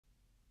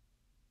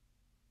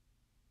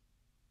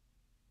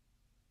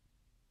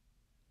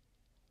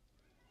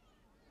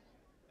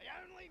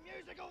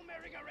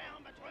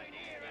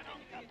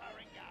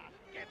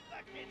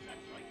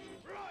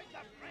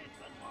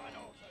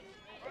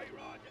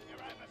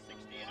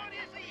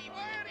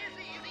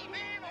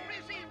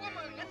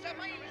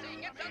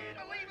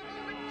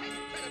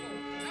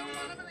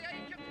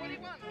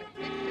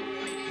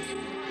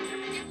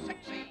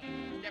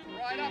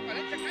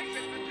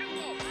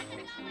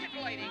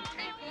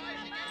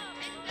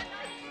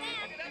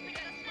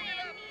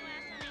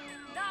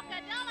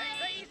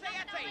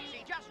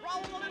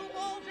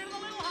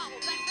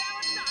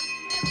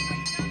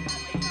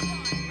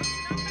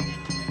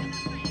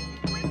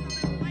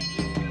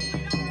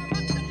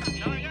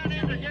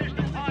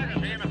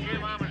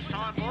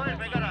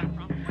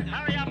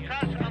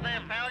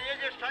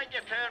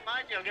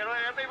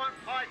on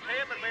fights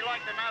here, but we'd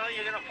like to know who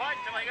you're going to fight,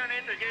 so we're going to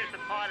introduce the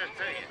fighters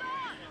to you.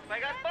 We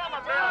got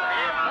Bomber Bill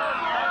here,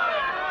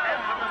 and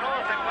from the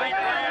north of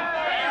Queensland,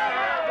 he's a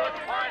real good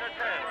fighter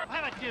too.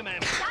 Have it, you,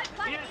 man.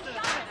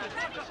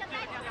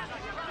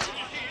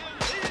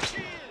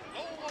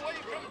 All the way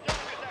from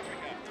Jarratt,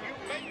 Africa. You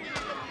may be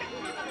the pink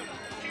woman.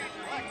 She's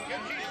black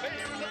and she's fair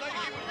as the day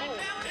she was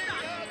born.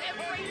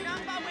 Every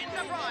number wins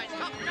a prize.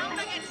 Top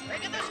number gets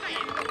big in the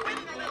stand. Win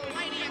the little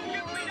lady a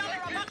 $50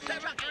 a box to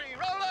chuck.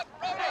 Roll up,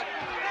 roll up.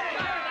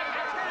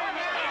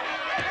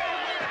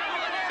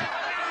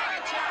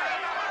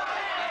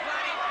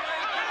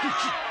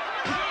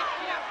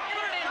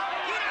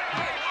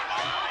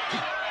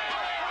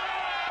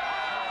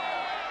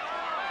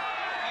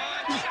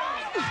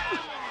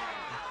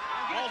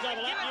 I'll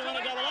double up. You want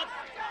to double up?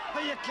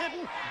 Are you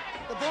kidding?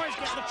 The boy's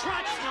got the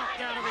tracks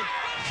knocked out of him.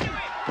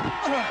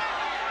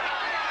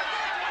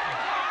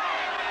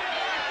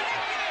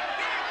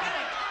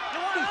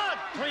 You're on.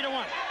 3 to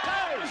 1.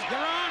 You're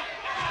on.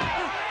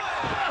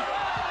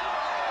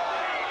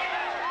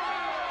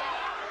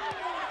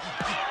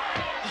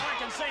 I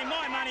can see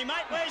my money,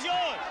 mate. Where's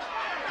yours?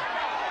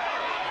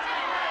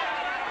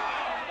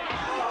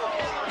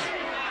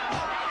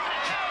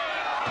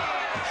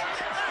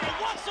 Hey,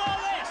 what's all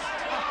this?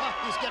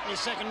 He's getting his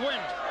second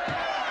wind.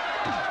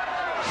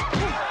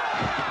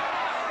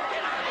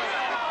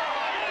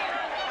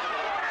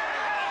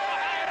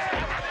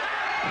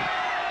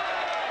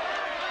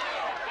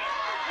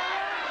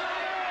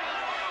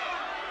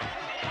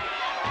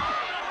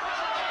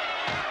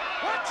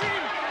 Watch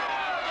him!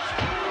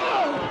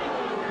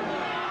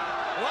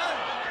 1,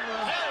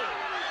 2,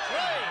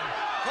 3,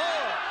 4,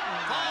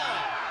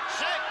 5,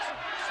 6,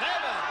 7,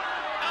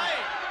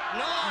 8,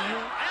 9.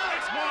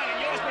 Alex, mine and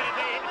yours better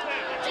be in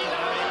too.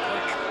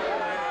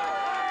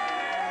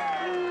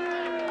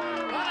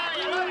 Hey,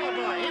 you local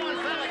boy, he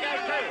wants to go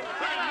too.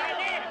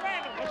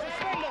 It's a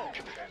swindle.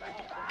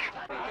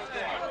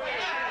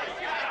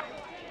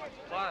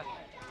 Quiet.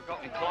 You got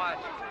me quiet.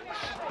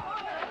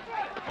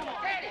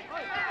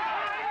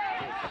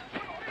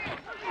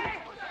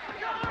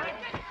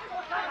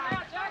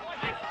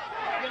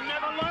 You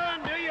never learn,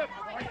 do you?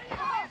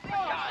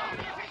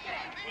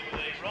 With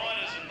the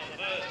riders in the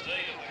first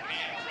heat of the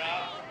camp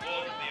draft,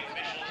 report to the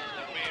officials at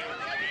the rear of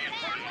the green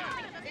screen.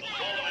 The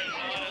following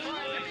riders,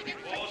 please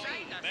report.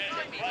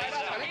 Master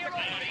Fraser,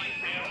 Anthony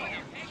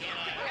Merrill, John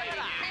O'Neill,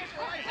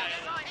 riders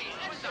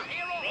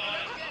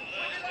in the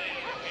first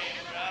heat of the camp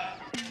draft.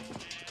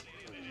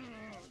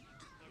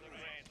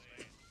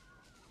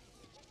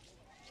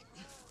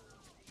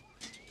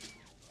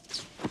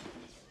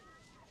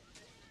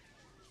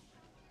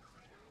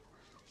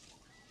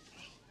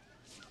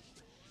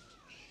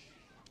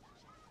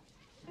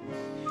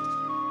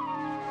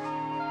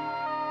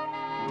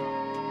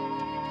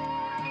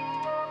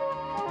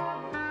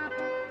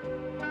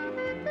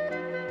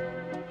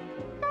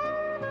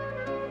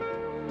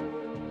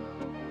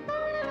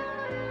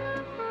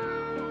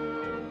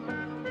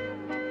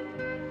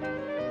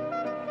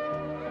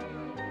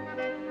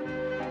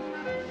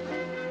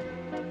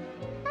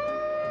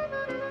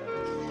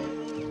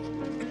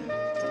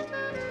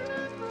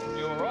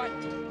 You all right?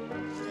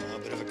 A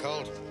bit of a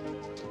cold.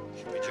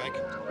 Should we, Jake?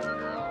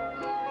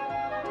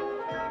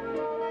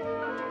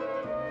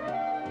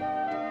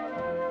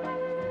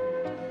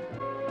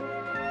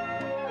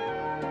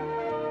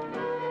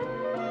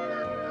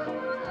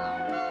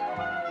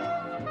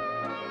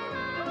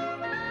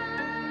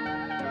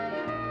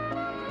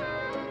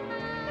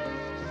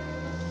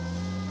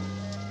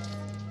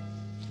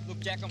 Look,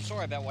 Jack, I'm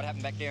sorry about what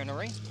happened back there in the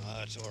ring.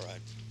 Oh, it's all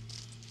right.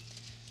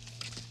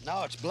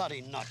 No, it's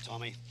bloody not,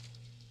 Tommy.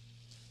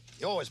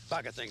 You always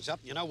bugger things up.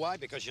 You know why?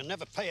 Because you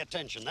never pay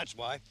attention, that's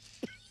why.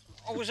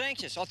 I was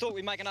anxious. I thought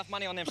we'd make enough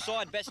money on them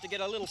side bets to get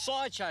a little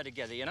sideshow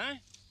together, you know?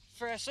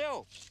 For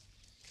ourselves.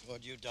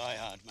 God, you die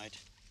hard, mate.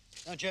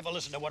 Don't you ever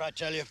listen to what I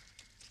tell you?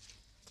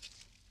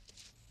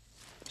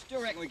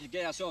 Still reckon we could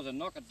get ourselves a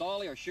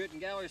knock-a-dolly or a shooting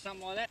gallery or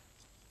something like that?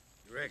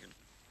 You reckon?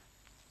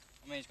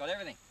 I mean, it's got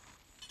everything.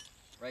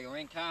 Regular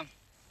income,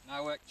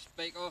 no work to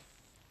speak of.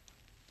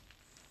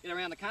 Get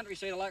around the country,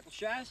 see the local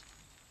shows.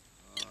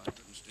 Oh, I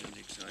couldn't stand the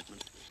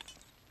excitement.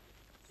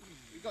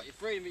 You've got your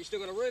freedom, but you still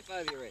got a roof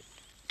over your head.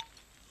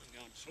 I'm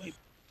going to sleep.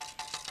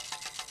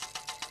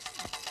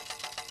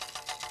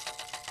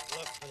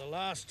 Look, for the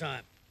last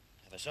time,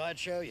 have a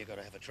sideshow, you got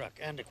to have a truck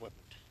and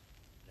equipment.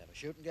 To have a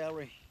shooting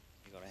gallery,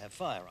 you got to have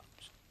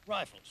firearms,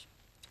 rifles.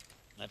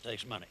 That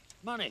takes money.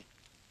 Money!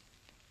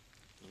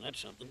 And that's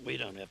something we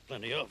don't have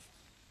plenty of.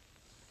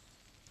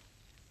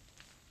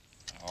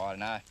 Oh, I don't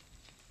know.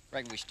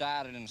 Reckon we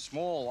started in a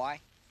small way.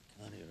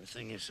 Can't hear a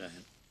thing you're saying.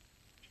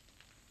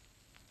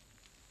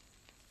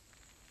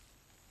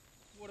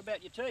 What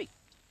about your tea?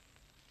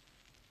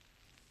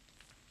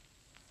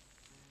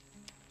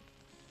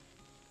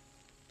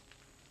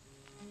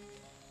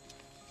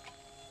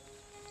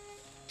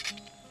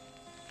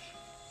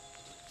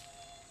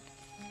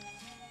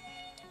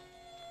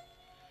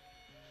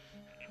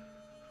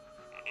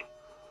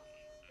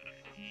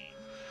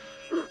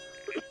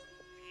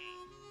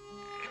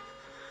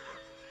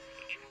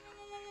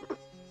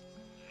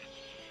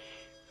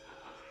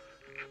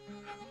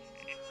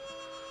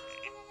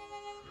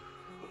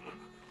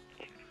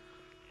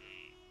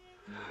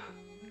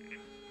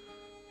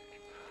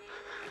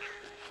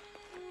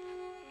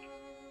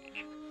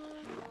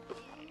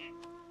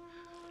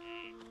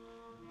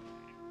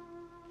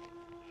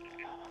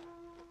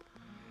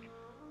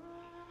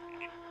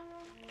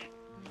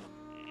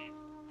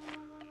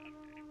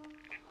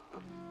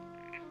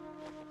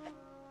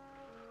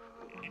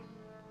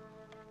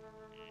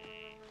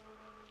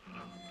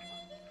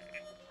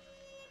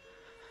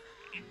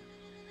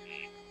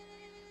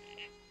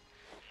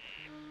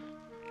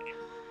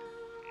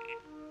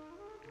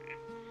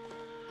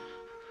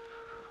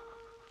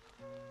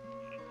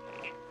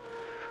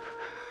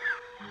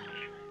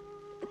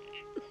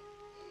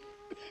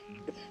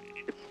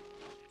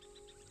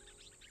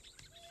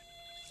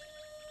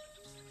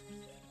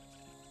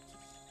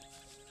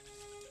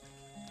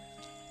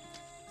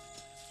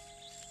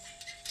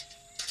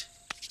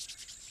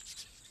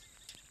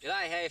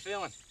 G'day, how you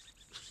feeling?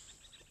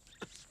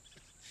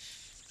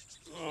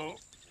 Oh,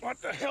 what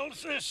the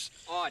hell's this?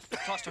 Oh, I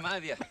tossed him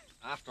over you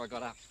after I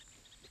got up.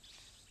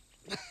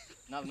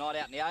 Another night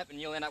out in the open,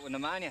 you'll end up with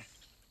pneumonia.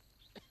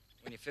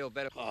 When you feel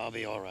better. Oh, I'll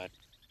be all right.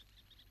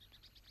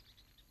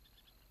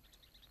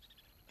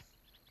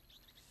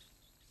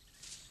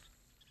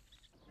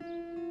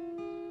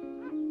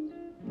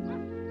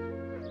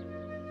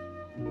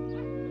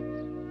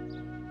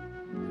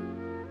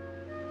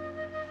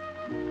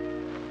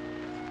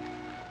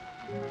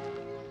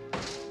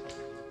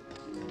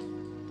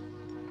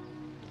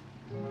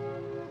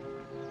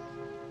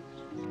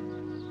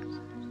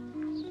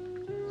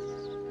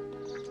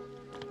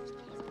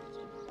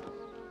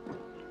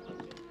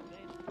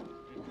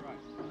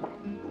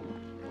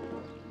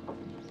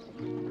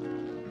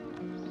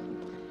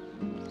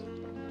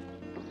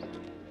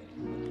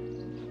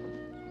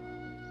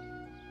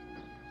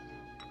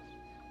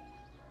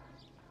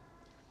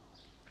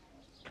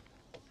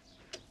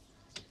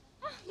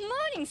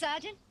 Morning,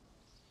 Sergeant.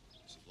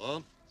 Is it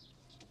Lorna?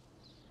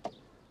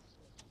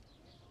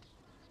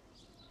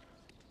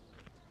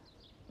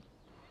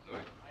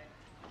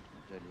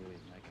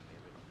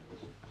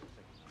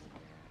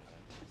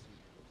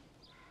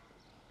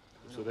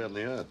 What's that out in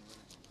the yard?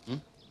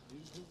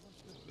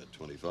 About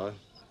 25.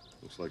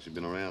 Looks like she's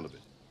been around a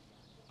bit.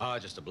 Oh,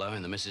 just a blow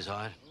in the missus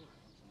hired.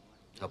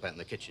 Help out in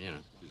the kitchen, you know.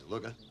 She's a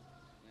looker.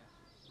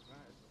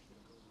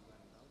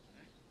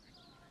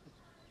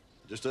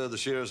 Just heard the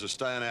shearers are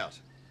staying out.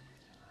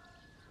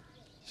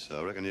 So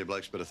I reckon you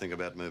blokes better think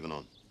about moving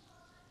on.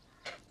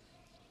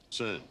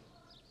 Soon.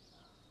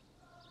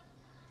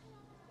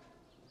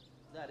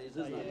 That is,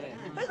 isn't it?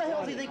 Who the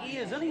hell do you think he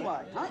is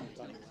anyway, huh?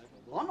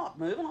 Well, I'm not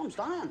moving, I'm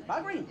staying.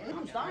 Buggering,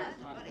 I'm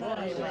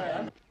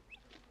staying.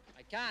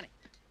 Hey, Kearney.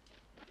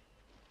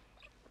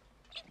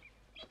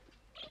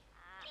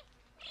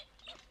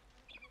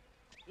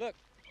 Look.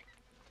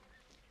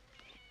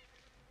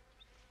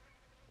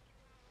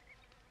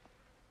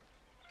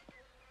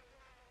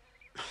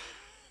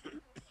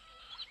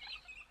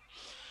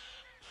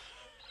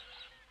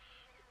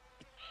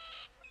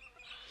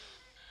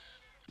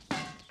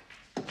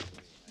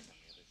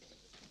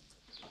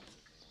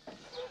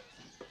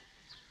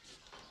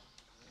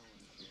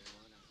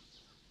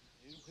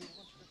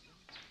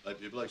 Hope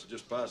you blokes are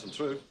just passing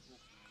through.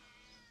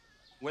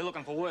 We're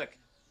looking for work.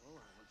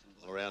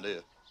 All around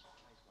here.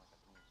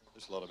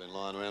 This lot have been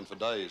lying around for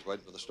days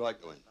waiting for the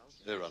strike to end.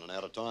 They're running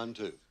out of time,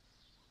 too.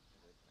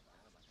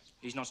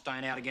 He's not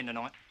staying out again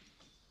tonight.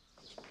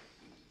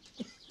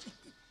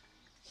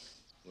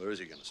 Where is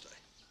he going to stay?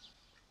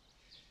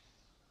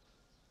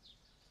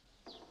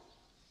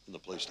 In the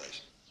police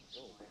station.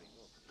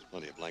 There's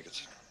plenty of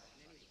blankets.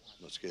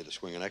 Not scared to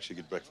swing an axe, you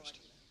get breakfast.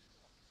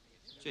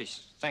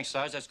 Jeez, thanks,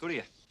 Sarge. That's good of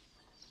you.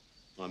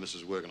 My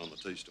missus is working on the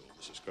tea store,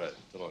 Mrs. Crow.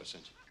 Tell her I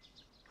sent you.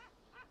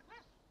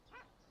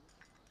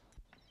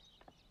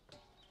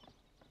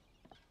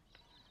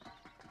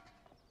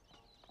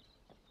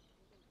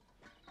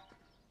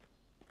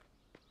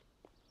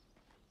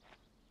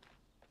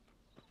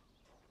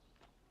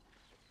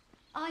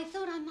 I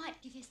thought I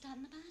might give you a start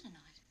in the bar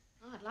tonight.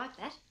 Oh, I'd like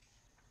that.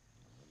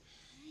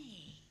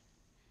 Hey,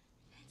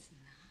 that's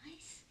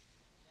nice.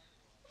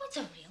 Well, it's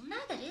a real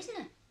nugget, isn't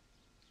it?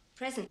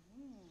 Present.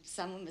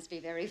 Someone must be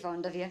very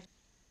fond of you.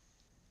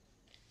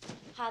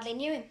 Hardly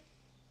knew him.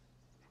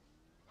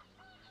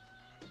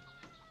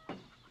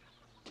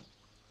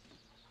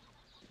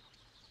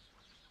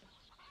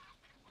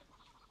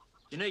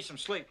 You need some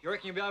sleep. You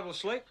reckon you'll be able to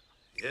sleep?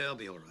 Yeah, I'll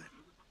be all right.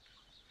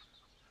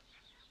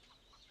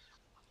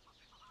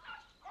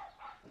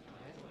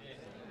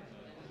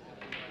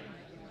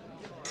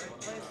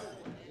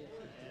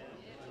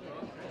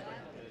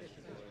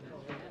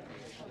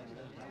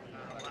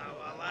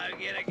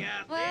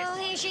 Well,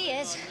 here she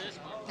is.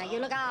 Now, you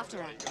look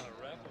after her.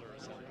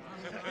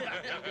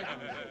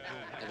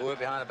 Ever worked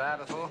behind a bar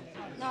before?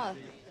 No.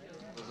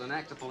 There's an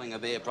actor pulling a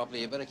beer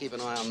properly. You better keep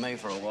an eye on me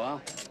for a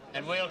while.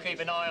 And we'll keep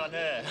an eye on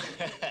her.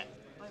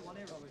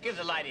 Give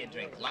the lady a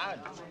drink, love.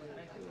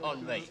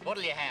 On me.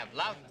 What'll you have,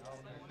 love?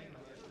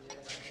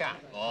 Come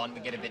on,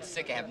 we get a bit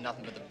sick of having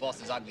nothing but the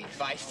boss's ugly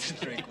face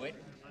to drink with.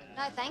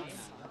 No, thanks.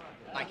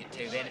 Make it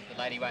two then if the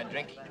lady won't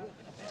drink.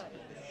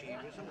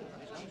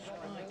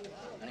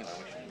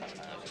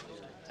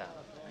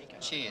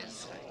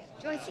 Cheers.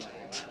 Joycey.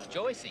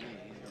 Joycey.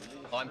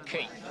 I'm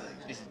Keith.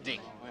 This is Dick.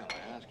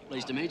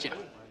 Pleased to meet you.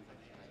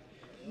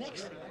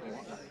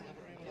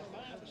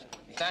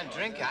 Don't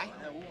drink, eh?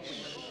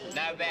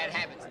 No bad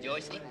habits,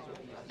 Joycey.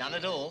 None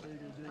at all.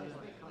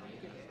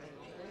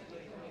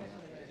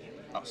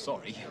 Oh,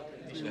 sorry.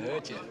 Should have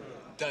hurt you.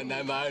 Don't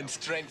know my own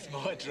strength's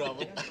my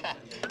trouble.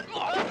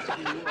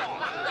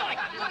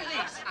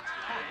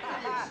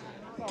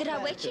 Did I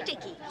wet you,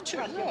 Dickie?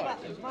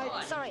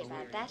 Sorry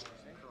about that.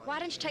 Why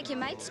don't you take your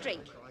mate's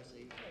drink?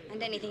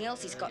 And anything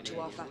else he's got to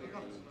offer.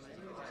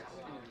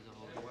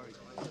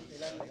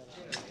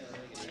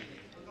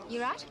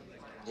 You right?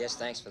 Yes,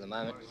 thanks for the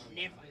moment.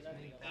 Never.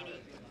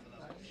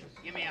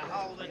 Give me a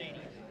hold on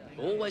Eddie.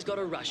 Always got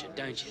to rush it,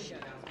 don't you?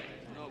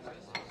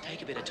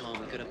 Take a bit of time,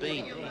 we could have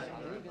been there.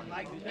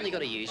 You only got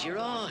to use your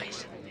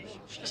eyes.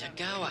 She's a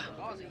goer.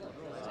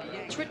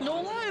 It's written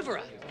all over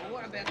her.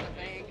 What about the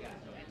vanguard?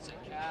 It's a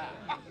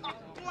car.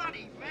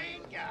 Bloody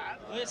vanguard!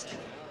 Listen,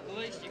 at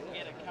least you can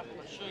get a couple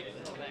of sheep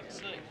in the back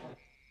seat.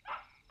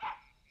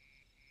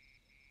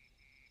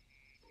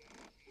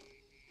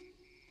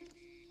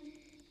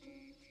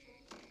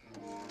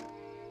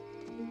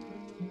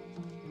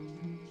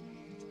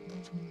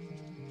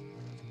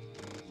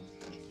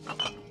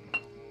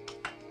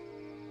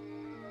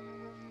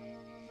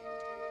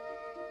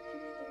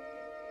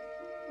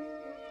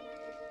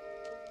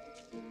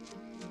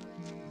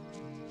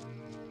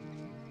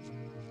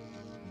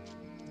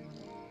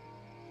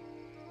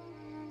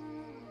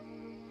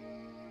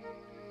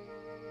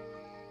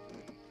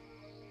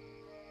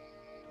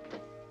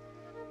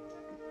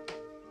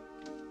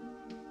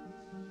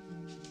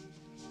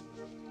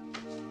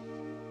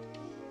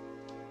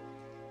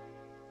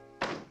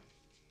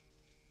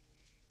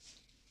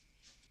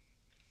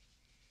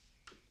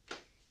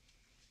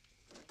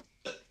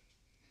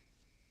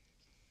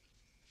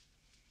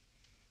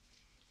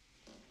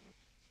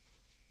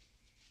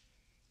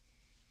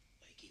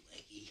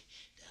 Wakey,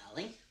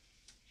 darling.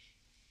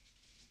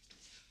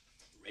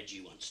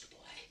 Reggie wants to play.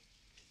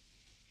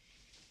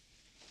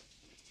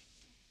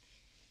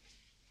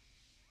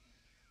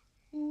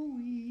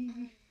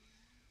 Ooh-wee.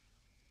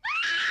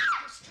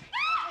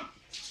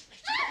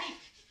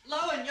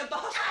 Lowen, your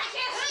boss.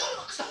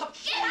 Stop.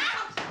 Get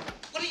out!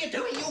 What are you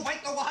doing? You'll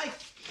wake the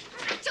wife.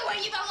 To where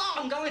you belong!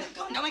 I'm going.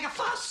 Don't make a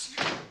fuss.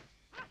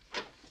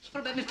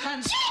 What about my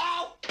pants?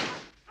 Oh!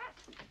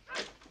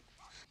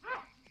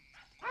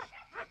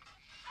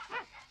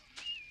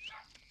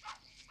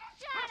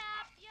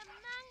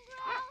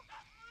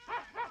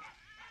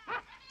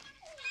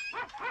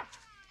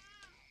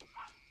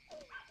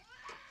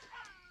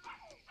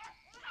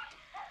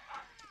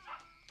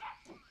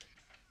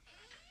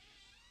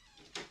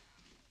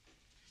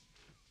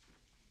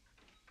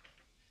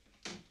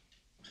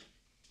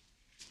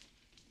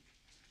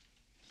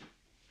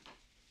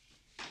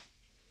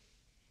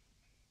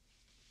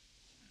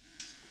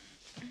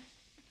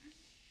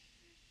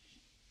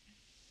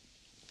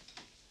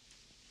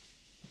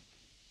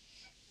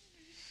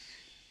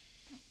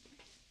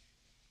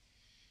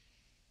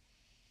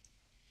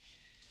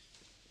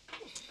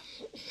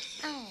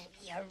 Oh,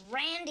 you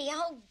randy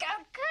old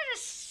goat, go to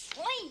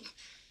sleep.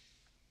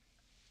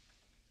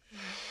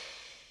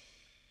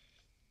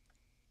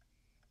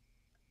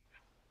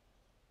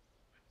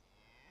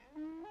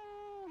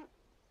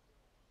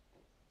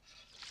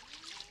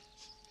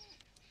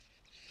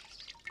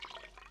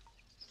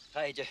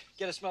 Hey, did you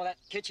get a smell of that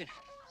kitchen?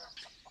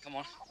 Come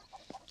on.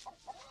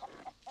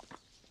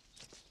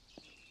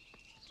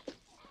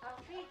 I'll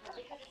feed them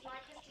because it's my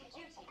Christian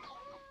duty.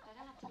 I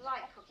don't have to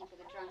like cooking for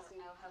the drunks and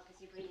no helpers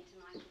you bring into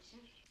my kitchen.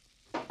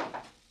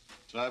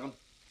 Simon?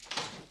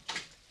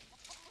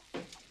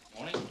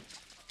 Morning.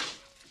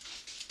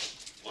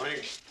 Morning.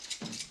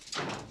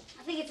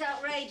 I think it's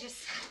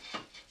outrageous.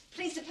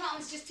 Police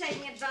department's just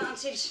taking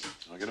advantage.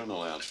 I'll get an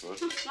allowance for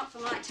it. Not for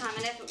my time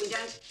and effort, we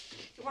don't.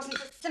 If it wasn't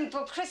for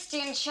simple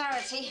Christian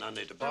charity, No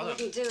need to I bother.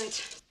 wouldn't do it.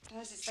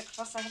 Suppose it's the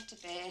cross I have to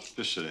bear.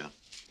 Just sit down.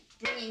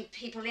 Bringing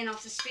people in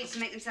off the streets to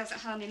make themselves at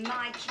home in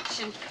my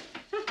kitchen.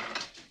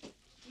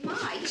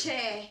 My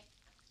chair.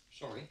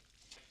 Sorry.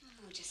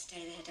 Oh, just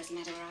stay there. It doesn't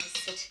matter where I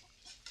sit.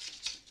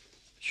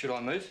 Should I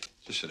move?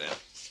 Just sit down.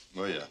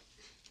 Where are you?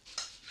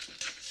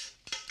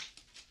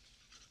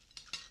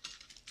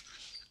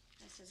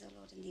 Bless us, O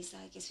Lord, and these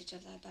thy gifts which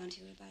of thy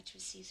bounty we're about to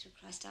receive through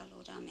Christ our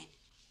Lord. Amen.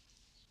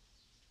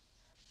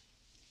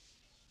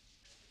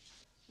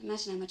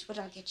 Imagine how much wood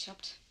I'll get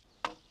chopped.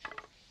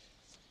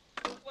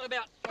 What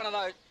about one of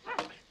those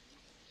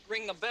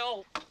ring the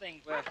bell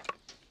things where a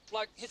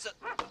bloke hits a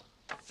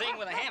thing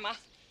with a hammer,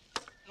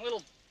 and a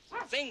little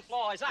thing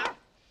flies up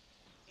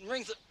and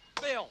rings the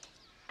bell?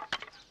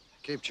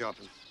 Keep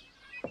chopping.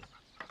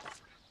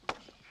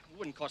 It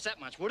wouldn't cost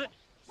that much, would it?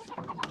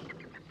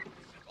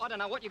 I don't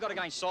know what you got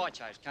against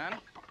sideshows, Kearney.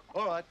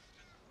 All right.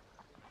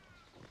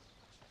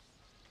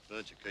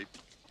 Don't you keep.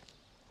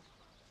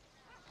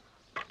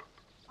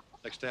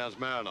 Next town's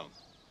Marrinon,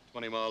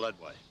 20 mile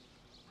that way.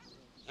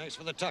 Thanks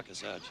for the tucker,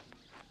 Sarge.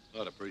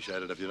 I'd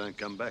appreciate it if you don't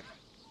come back.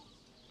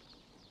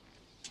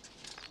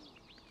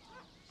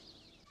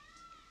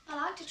 I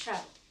like to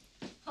travel.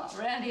 Oh,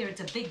 around here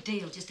it's a big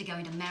deal just to go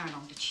into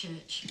Marrinon to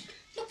church.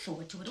 Look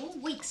forward to it all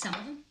week, some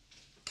of them.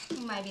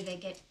 Well, maybe they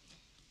get,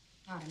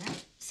 I don't know,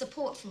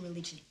 support from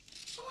religion.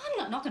 Oh, I'm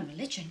not knocking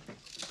religion.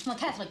 I'm a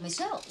Catholic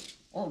myself,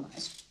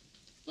 almost.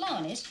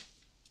 Lowen is.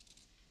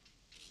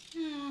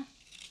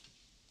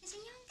 There's a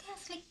young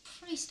Catholic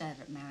priest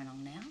over at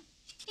Marrinon now.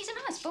 He's a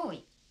nice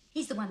boy.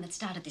 He's the one that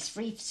started this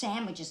free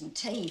sandwiches and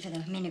tea for the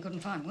men who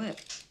couldn't find work.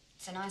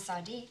 It's a nice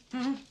idea.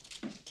 Mm-hmm.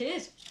 It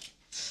is.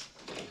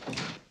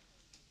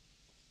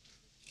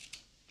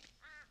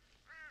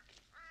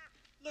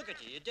 Look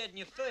at you, you're dead in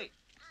your feet.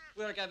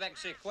 We ought to go back and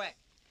see a quack.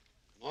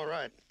 All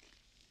right.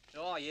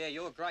 Oh, yeah,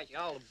 you're great. You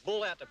hold a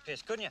bull out to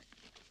piss, couldn't you?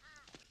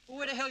 Well,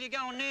 where the hell are you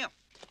going now?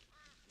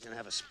 You're gonna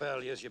have a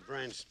spell. Use your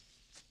brains.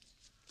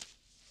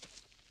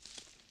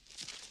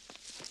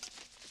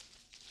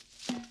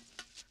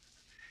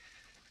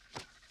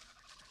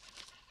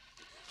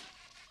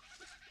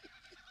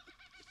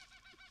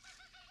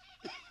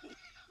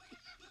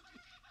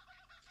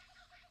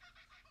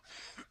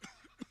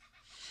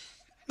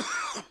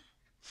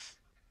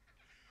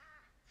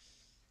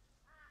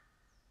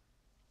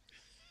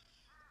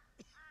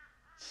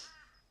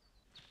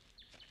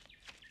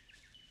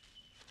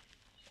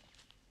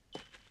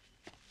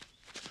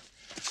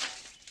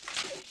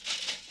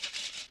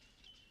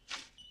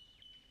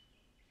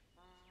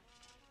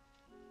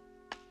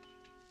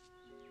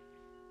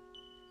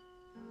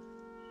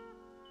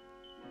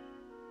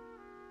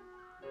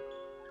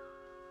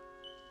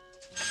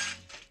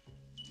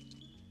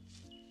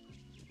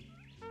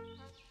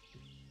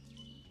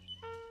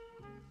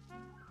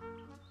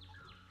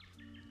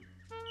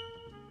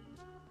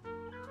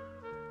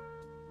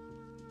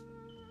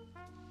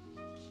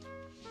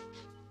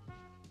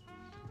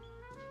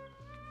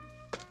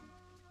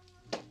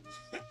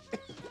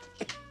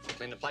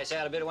 Clean the place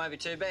out a bit, it won't be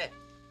too bad.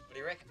 What do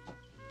you reckon?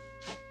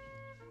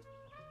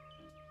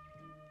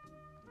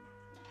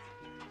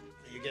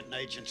 You get an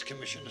agent's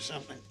commission or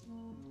something?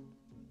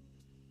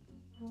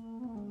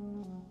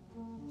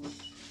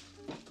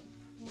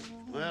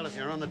 Well, if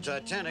you're on the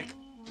Titanic,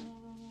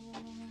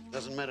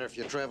 doesn't matter if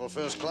you travel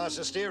first class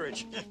or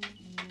steerage.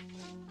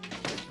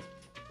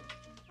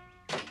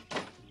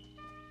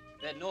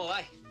 Bad and all,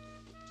 eh?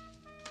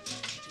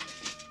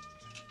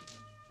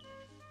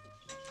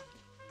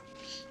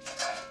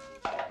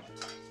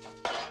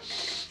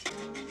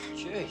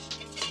 Jeez.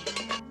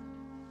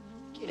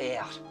 Get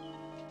out.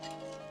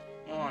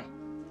 Come on.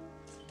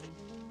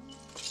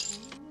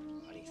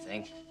 Bloody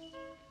thing.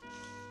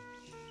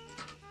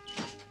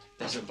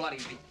 There's a bloody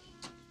big...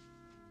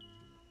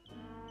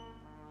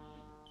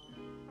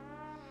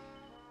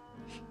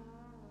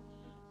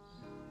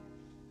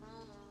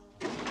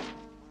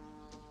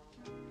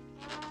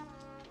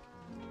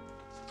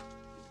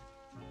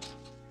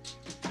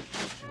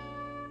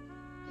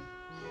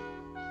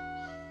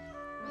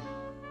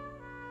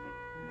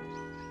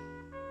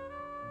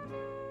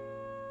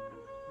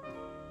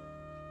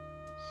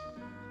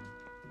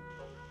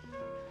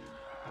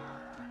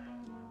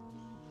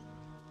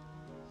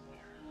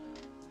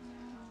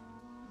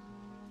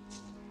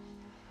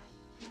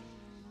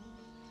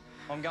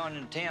 I'm going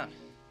into town.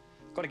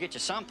 Got to get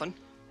you something.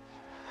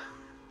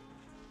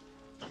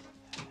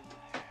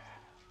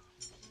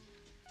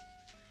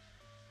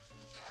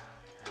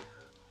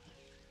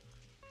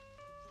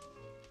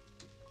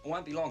 It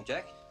won't be long,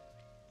 Jack.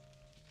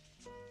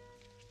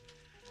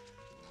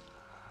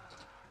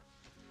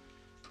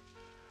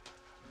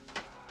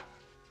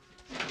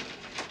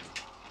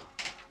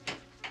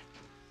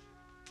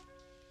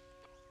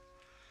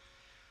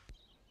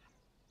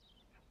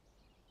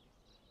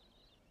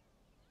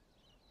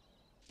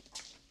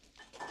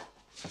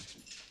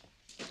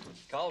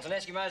 Coles and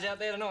Eskimos out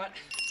there tonight.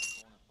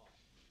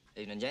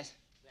 Evening, gents.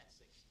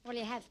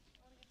 What'll you have?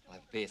 I'll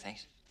have a beer,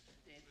 thanks.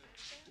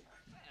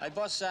 Hey,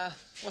 boss,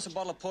 what's a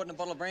bottle of port and a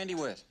bottle of brandy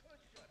worth?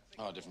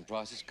 Oh, different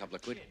prices, a couple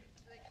of quid.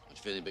 It's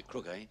feeling a bit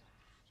crook, eh?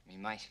 Me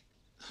mate.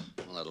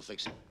 Well, that'll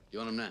fix it. You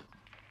want them now?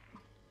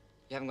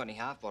 You haven't got any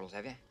half bottles,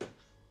 have you?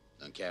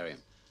 Don't carry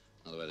them.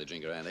 Not the way they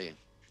drink around here.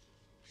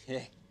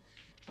 Yeah.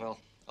 Well,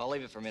 I'll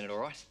leave it for a minute, all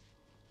right?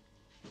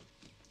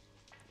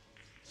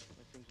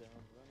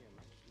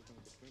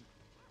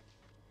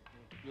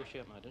 Your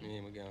shirt, mate,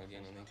 Yeah, we're going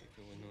again, I think,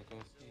 before we knock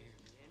off. Yeah.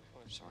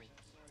 I'm sorry.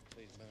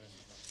 Please, man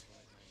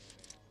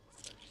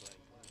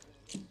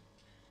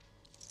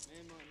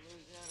might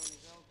lose out on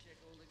his old check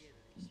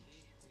altogether this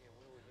year.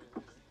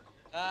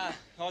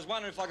 I was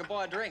wondering if I could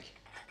buy a drink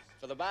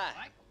for the bar.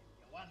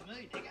 One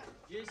me, digger.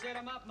 You set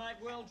him up, mate.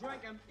 We'll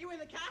drink him. You in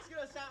the casket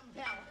or something,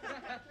 pal?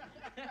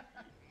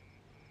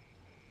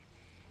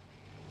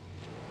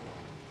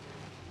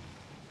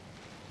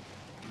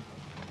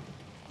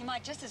 You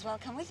might just as well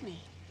come with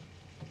me.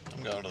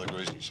 I'm going to the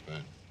Greasy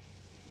Spoon.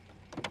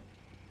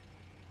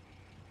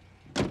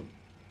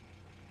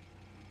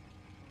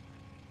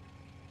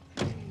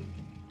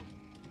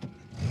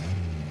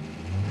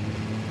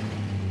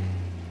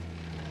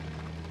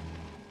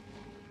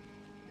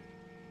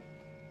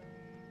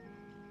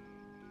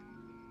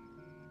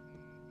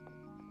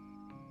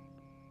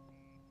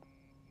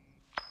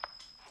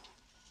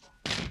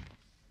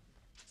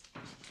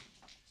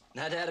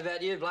 No doubt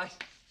about you, Blake.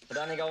 I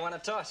don't think I won a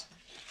toss.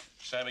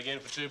 Same again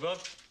for 2 bob?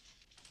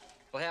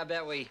 Well, how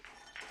about we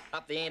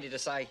up the ante to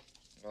say,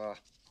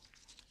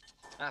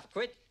 half a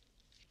quid?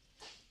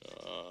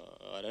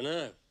 I don't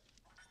know.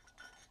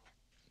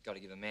 You've got to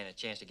give a man a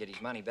chance to get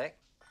his money back.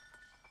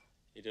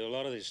 You do a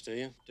lot of this, do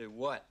you? Do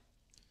what?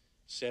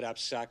 Set up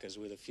suckers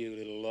with a few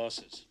little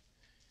losses,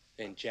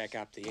 then jack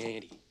up the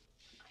ante.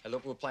 Hey,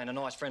 look, we're playing a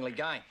nice, friendly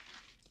game.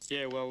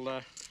 Yeah,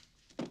 well,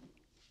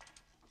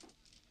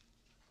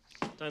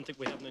 don't think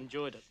we haven't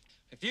enjoyed it.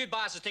 If you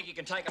bastards think you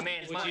can take a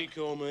man's What'd money... you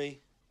call me?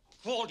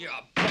 Called you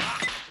a...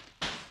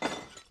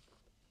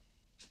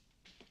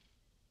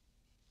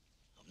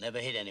 I'm Never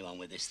hit anyone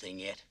with this thing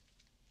yet.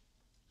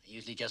 I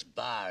usually just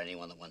bar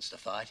anyone that wants to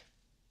fight.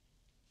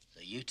 So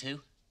you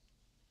two,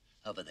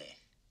 over there.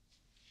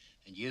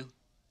 And you,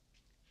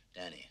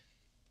 down here.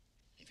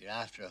 If you're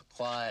after a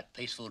quiet,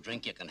 peaceful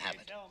drink, you can have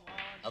it.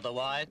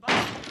 Otherwise... Piss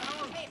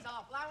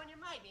off, Lauren, you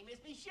made me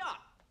miss me shot.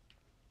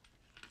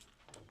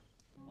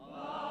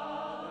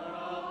 Mother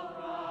of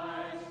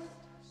Christ,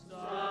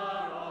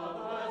 star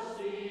of the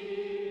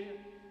sea,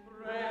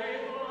 pray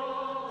for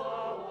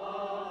the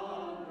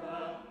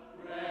wanderer,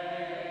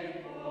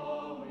 pray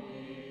for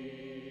me.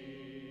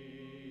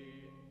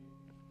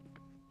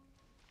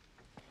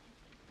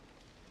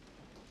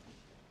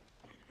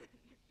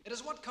 It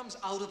is what comes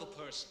out of a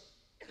person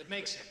that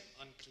makes him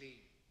unclean.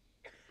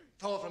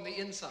 For from the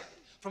inside,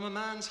 from a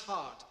man's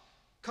heart,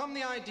 come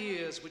the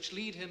ideas which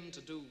lead him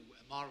to do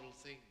immoral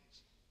things,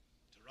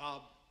 to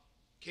rob,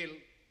 kill,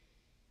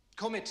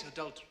 commit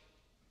adultery.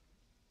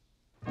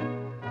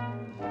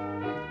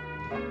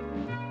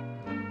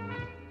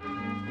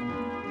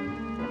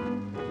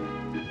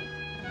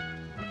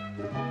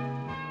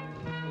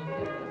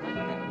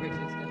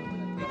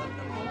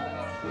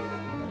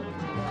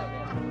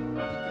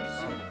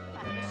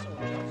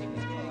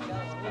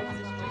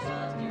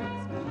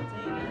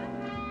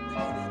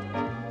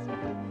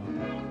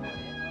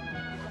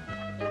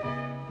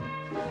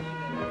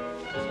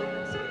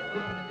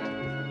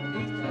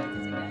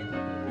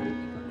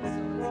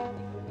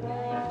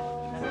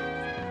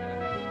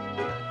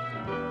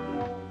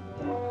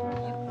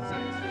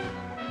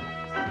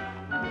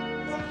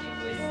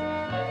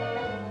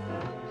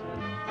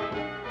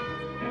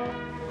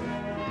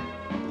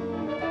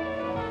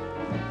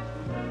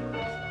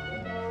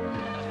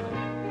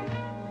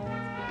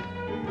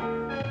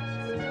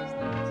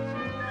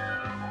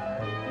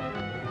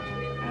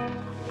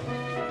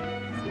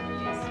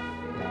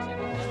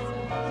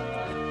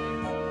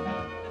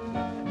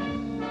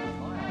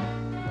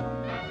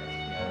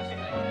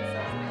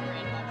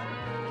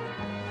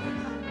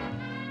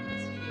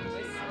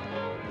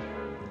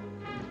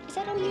 Is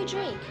that all you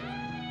drink?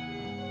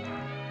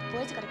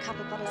 Boyd's got a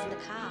couple of bottles in the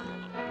car.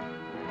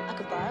 I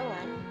could borrow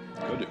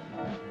one. Could you?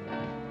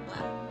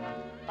 Well,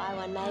 buy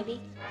one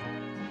maybe.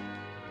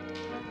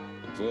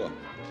 What for?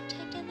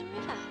 Take down the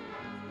river.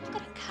 You've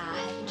got a car,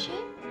 haven't you?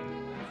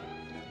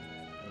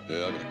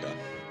 Yeah, I got a car.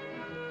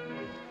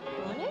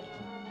 You want it?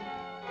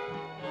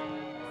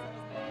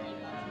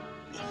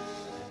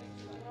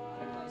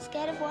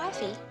 Scared of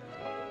wifey?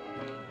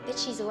 Bet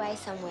she's away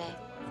somewhere.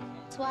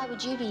 So why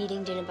would you be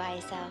eating dinner by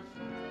yourself?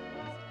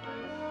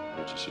 Why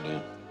don't you sit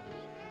down?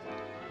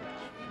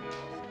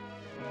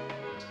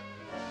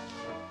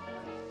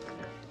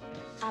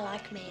 I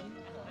like men.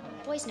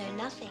 Boys know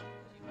nothing.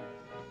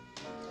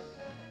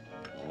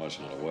 My wife's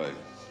not away.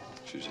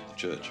 She's at the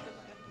church.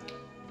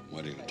 I'm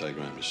waiting to take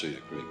her home to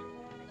Cedar Creek.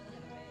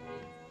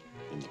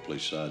 I'm the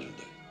police sergeant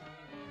there.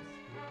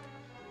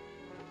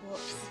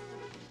 Whoops.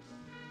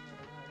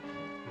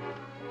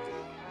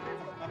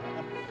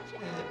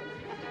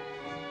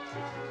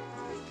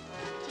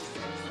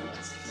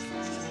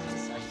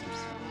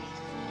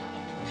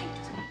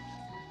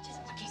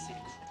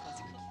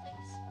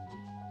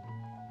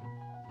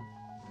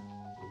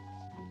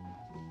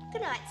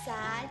 Good night,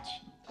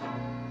 Sarge.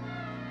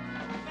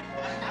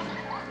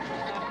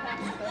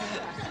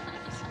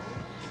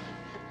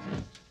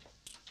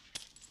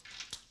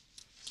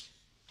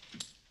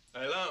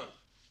 Hey, Lone.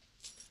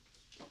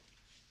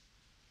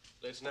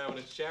 Let's know when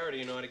it's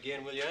charity night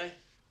again, will you, eh?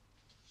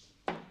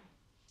 Why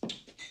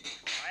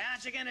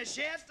aren't you gonna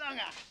shout,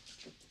 Stonga?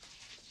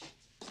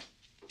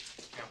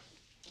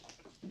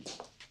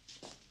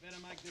 Better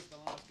make this the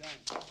last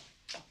game.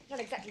 Not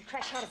exactly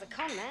crash hot as a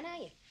con man, are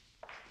you?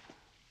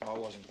 I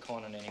wasn't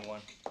conning anyone.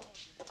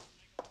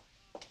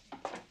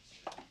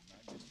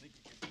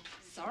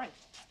 Sorry.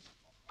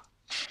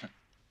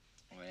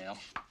 Well,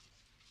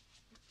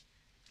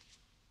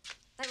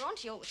 They were on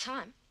to you all the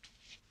time.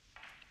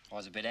 I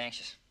was a bit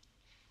anxious.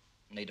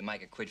 Need to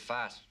make a quid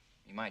fast.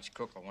 Your mate's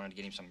cook, I wanted to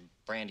get him some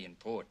brandy and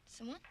port.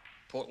 Some what?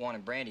 Port, wine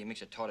and brandy,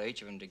 mix a tot of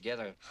each of them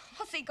together.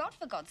 What's he got,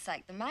 for God's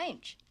sake? The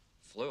mange?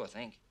 Flu, I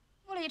think.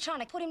 What, are you trying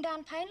to put him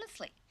down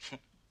painlessly?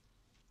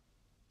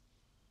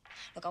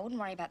 Look, I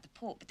wouldn't worry about the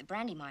port, but the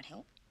brandy might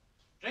help.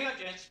 Drink up,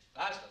 gents.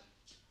 Faster.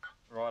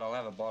 Right, I'll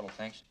have a bottle,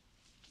 thanks.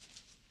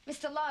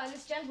 Mr. Lowe,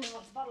 this gentleman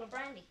wants a bottle of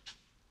brandy.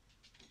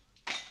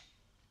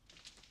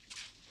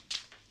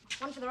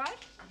 One for the road?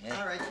 Yeah.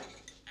 All right.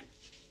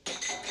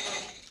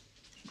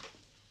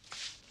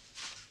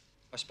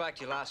 I spoke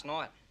to you last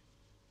night.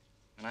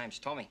 My name's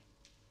Tommy.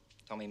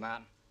 Tommy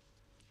Martin.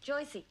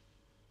 Joycey.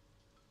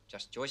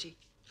 Just Joycey?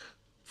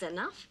 Is that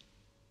enough?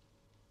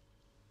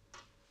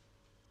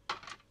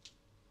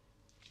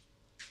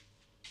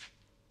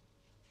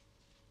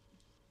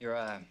 You're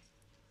a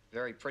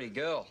very pretty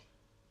girl.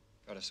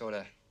 Got a sort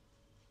of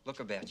look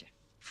about you,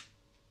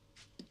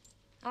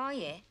 Oh,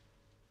 yeah.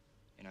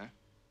 you know?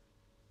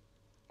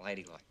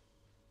 Ladylike.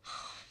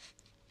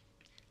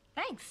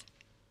 Thanks.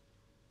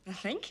 I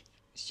think.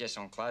 It's just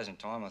on closing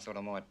time. I thought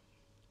I might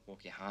walk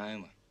you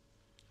home or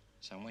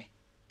somewhere.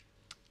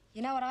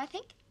 You know what I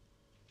think?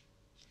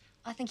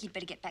 I think you'd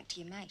better get back to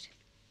your mate.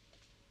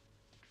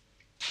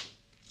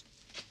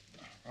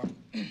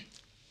 You're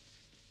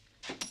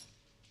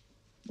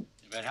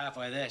about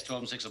halfway there. It's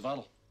 12 and 6 a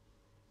bottle.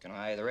 Can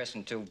I have the rest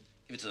until...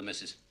 Give it to the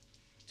missus.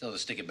 Tell her to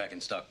stick it back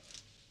in stock.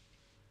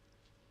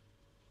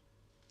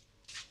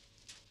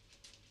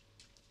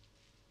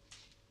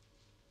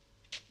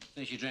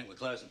 Finish your drink, we're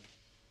closing.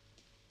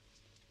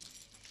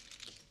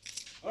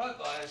 All right,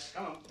 boys,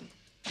 come on.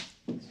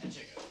 And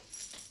check out.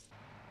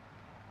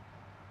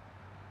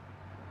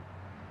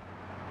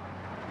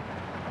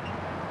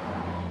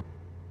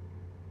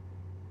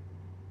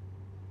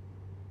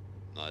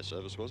 Nice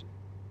service, was it?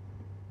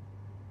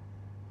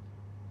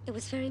 It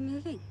was very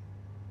moving.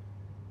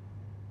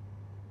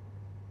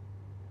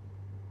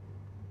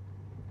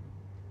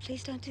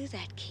 Please don't do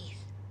that, Keith.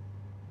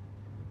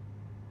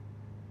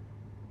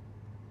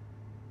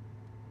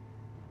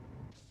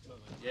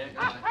 Yeah,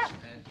 come on.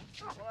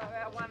 Well,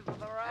 that one for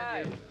the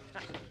road.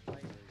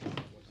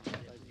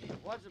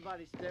 What's the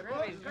buddy step?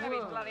 Rubie's grab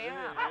his bloody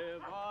arm.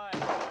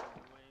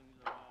 Wings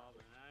of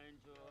an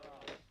angel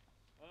up.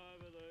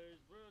 Over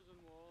these prison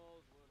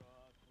walls would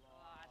I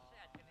fly. Oh,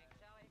 such an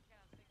exile. You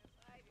can't think to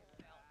save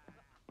yourself.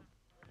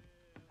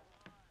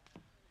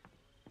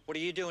 What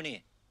are you doing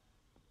here?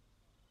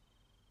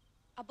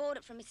 I bought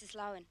it from Mrs.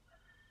 Lowen.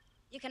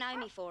 You can owe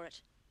me for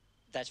it.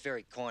 That's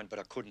very kind, but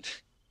I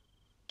couldn't.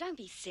 Don't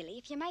be silly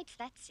if your mate's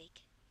that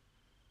sick.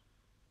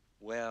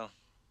 Well,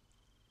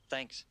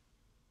 thanks.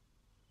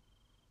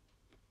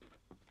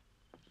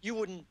 You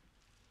wouldn't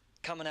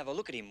come and have a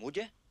look at him, would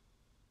you?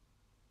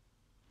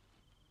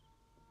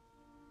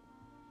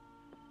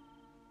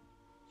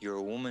 You're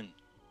a woman.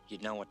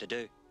 You'd know what to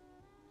do.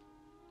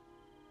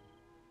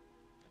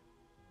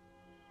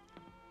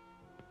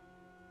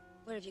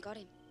 Where have you got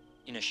him?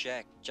 In a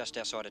shack just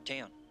outside of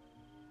town.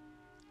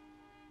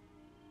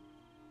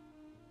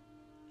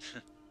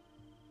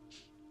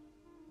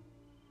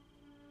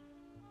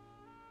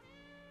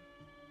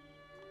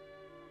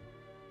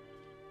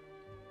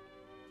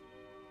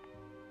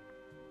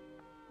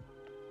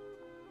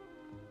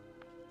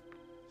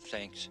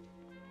 Thanks.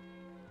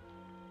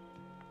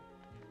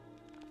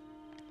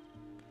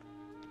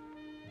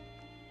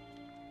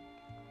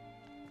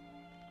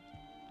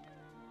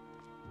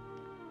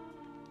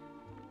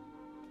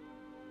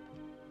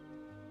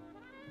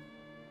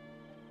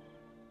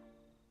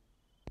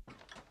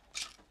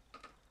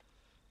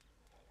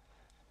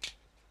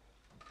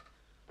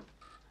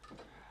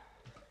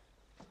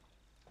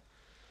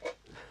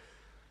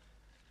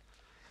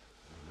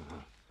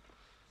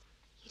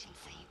 You didn't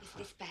say he was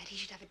this bad. He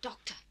should have a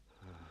doctor.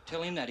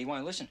 Tell him that. He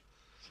won't listen.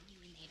 And you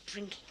in there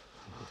drinking.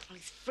 Well,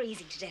 he's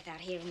freezing to death out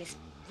here in this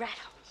rat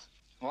hole.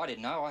 Well, I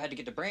didn't know. I had to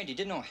get the brandy,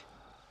 didn't I?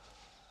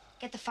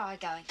 Get the fire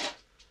going.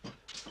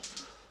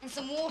 And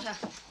some water.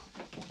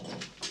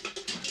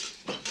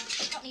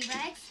 Got any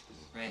rags?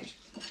 Rags.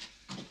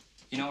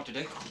 You know what to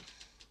do? I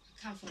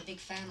come from a big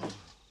family.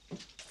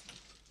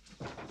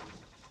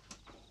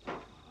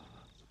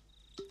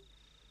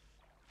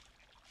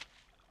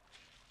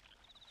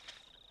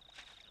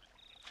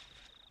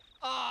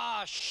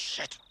 Ah,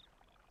 shit!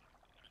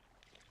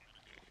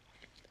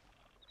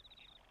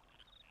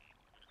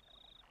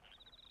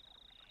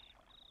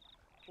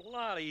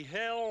 Bloody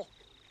hell!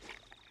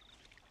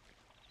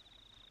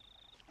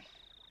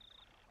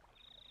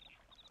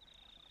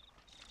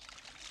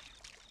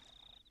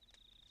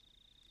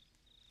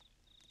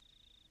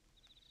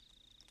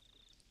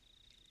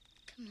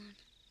 Come on.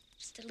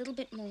 Just a little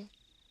bit more.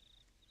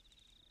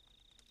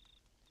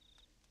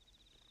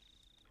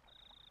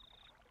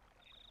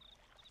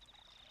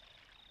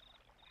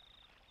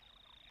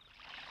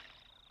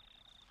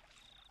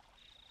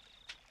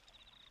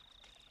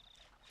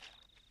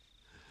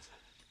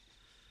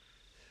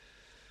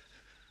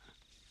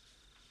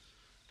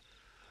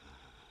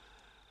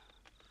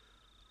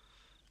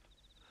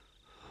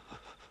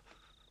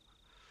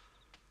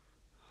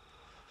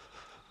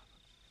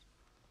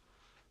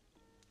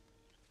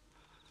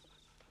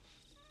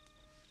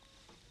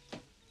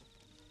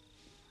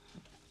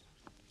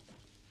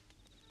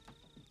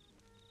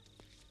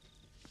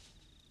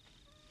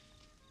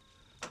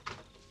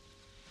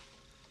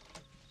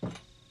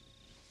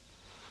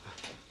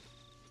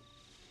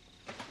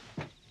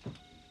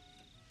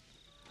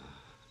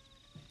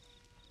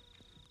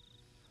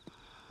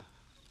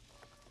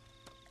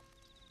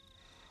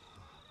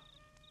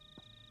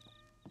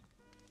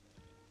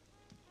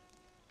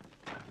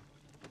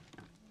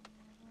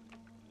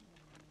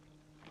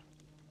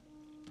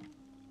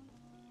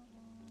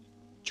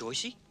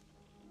 Joycey?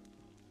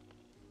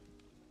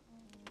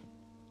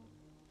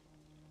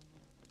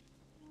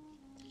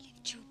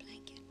 Lift your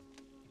blanket.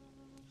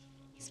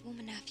 It's warm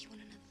enough. You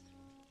want another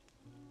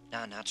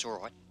one? No, it's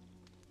all right.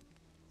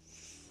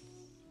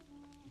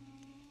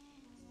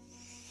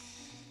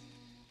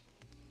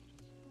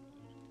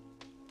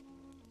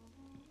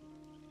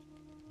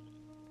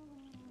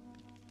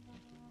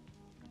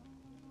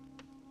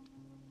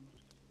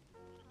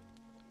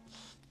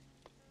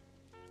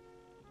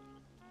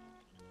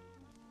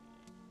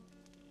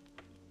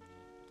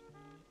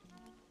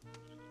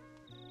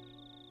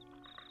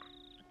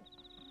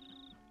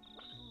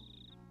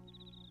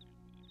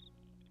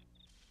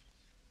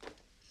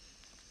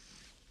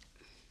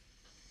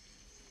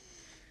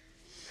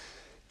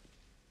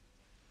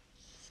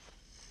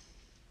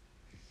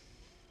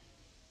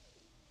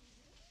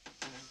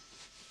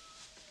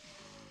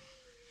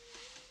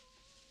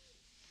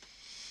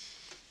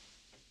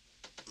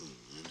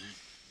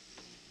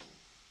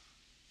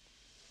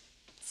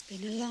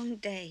 Been a long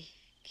day,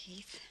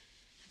 Keith.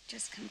 I've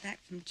just come back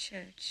from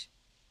church.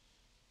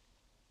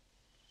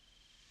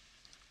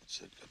 What's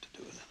that got to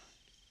do with it?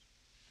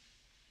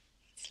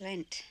 It's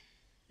Lent.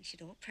 We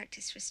should all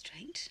practice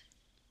restraint.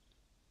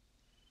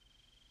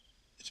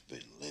 It's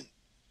been Lent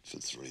for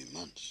 3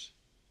 months.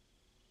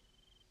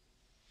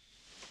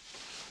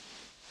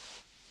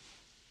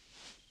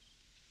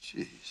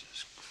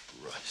 Jesus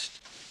Christ.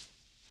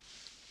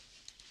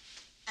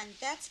 And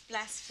that's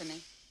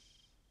blasphemy.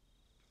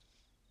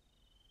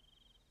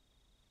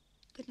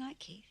 Good night,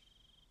 Keith.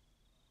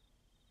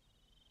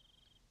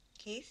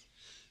 Keith?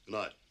 Good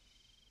night.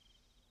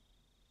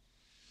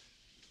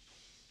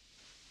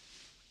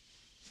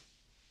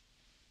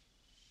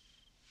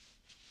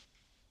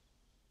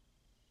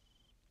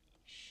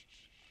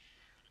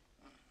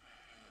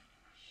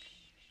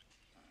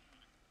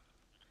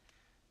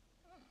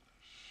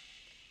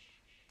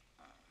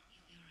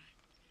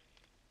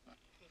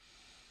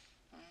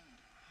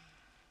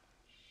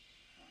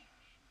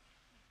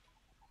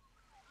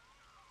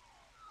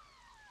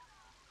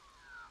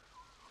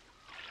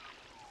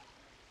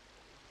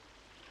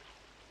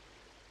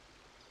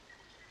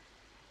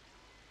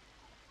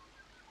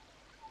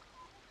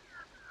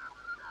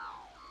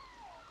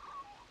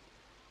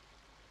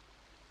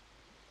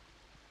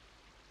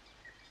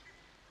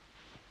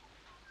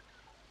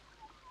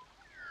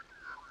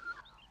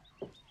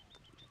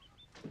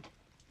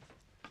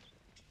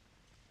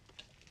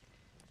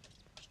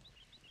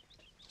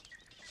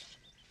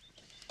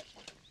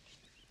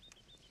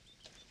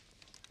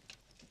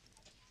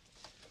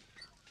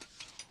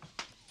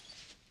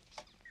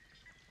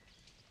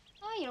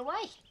 Oh, you're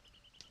awake.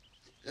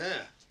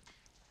 Yeah.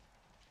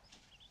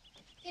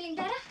 Feeling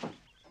better?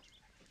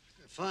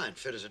 Fine,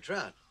 fit as a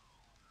trout.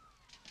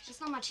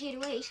 There's not much here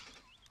to eat.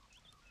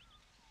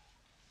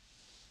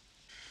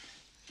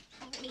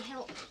 Let me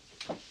help.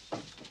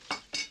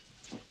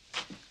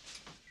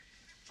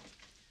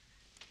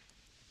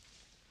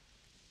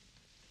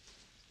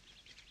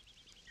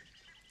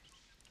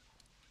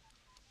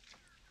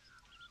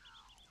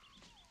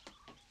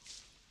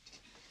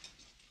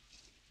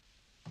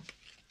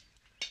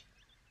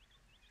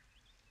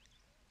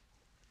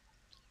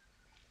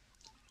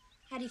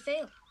 How do you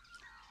feel?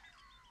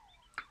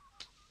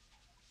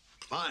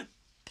 Fine.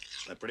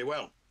 Slept pretty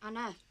well. I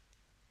know.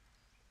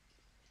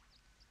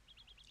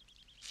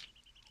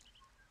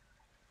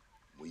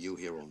 Were you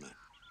here all night?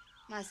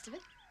 Most of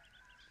it.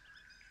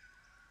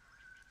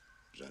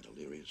 Was that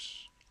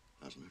delirious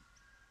last night?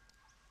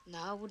 No,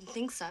 I wouldn't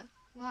think so.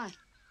 Why?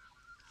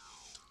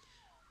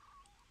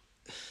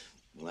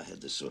 Well, I had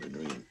this sort of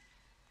dream.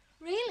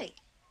 Really?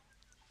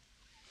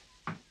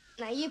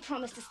 Now, you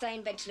promise to stay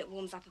in bed till it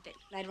warms up a bit.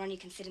 Later on, you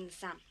can sit in the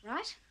sun,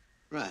 right?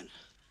 Right.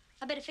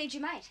 I better feed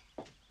your mate.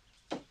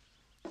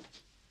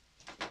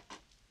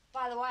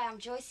 By the way, I'm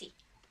Joycey.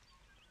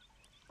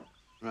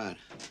 Right.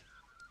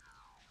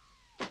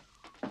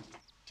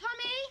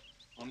 Tommy!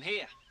 I'm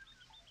here.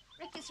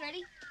 Breakfast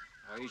ready?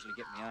 I usually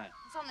get my own.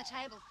 It's on the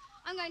table.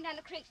 I'm going down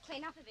the creek to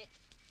clean up a bit.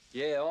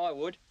 Yeah, I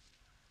would.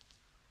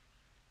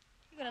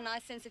 You've got a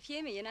nice sense of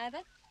humour, you know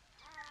that?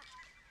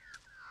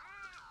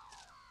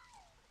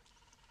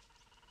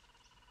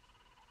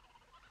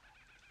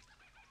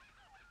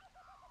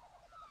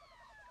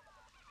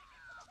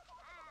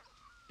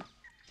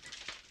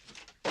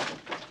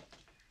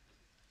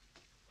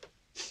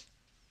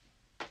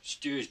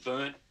 Stew's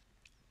burnt.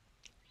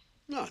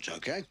 No, it's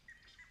okay.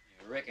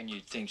 I reckon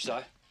you'd think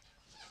so.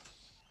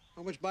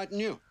 How much biting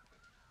you?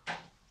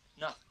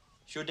 Nothing.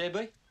 Should there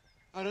be?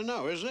 I don't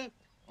know, is there?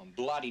 I'm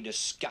bloody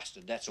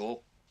disgusted, that's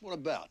all. What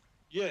about?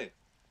 You.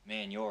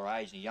 Man your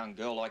age and a young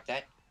girl like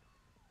that.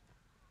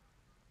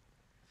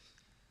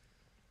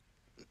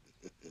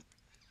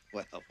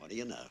 Well, what do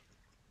you know?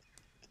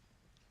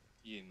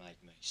 You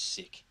make me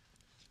sick.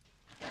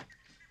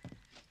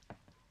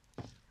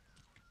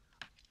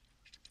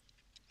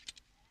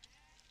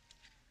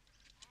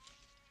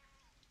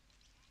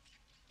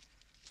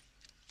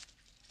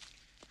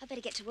 I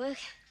better get to work.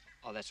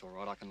 Oh, that's all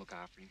right. I can look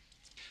after him.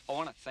 I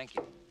want to thank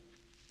you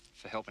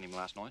for helping him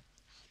last night.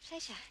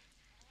 Pleasure.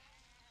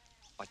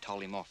 I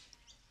told him off,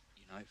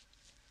 you know,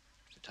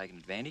 for taking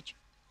advantage.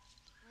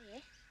 Oh, yeah?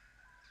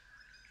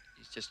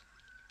 He's just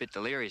a bit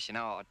delirious, you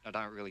know. I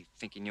don't really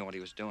think he knew what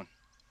he was doing.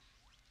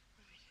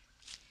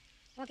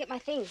 I'll get my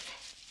things.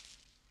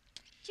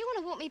 Do you want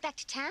to walk me back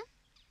to town?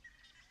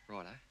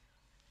 Righto.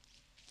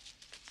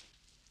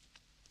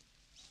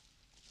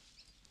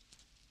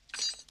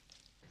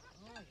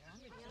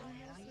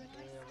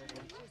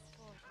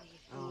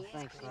 Oh,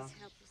 thanks, love.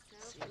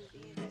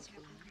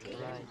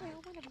 Right.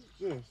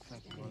 Yes,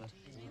 thanks a lot.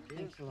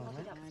 Thanks a lot,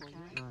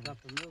 mate. Got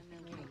the milk.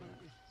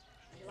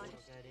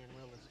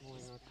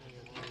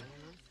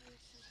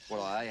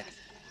 What'll I owe you?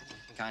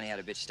 Kearney had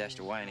a bit stashed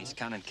away in his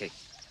cunning kick.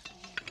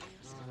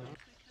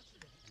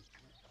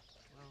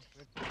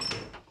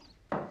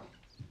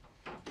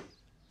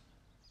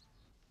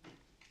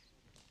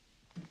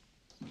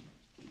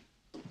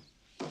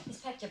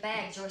 He's packed your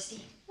bag, Joycey.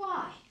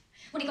 Why?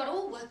 Well, he got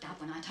all worked up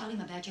when I told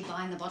him about you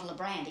buying the bottle of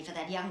brandy for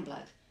that young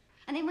bloke.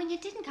 And then when you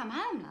didn't come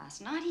home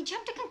last night, he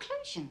jumped to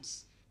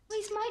conclusions. Well,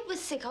 his mate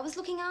was sick. I was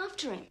looking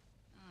after him.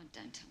 Oh,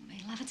 don't tell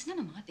me, love. It's none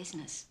of my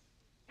business.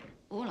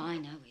 All I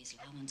know is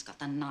Lowen's got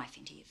the knife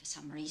into you for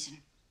some reason.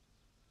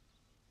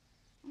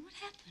 What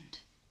happened?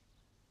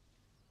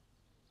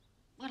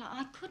 Well,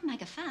 I could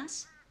make a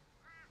fuss.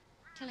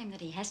 Tell him that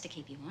he has to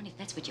keep you on if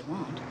that's what you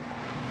want.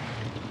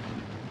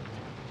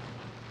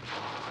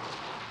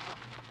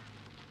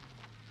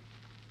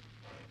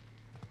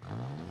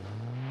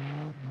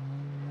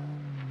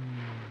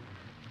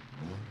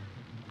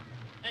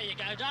 There you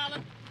go,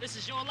 darling. This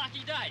is your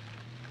lucky day.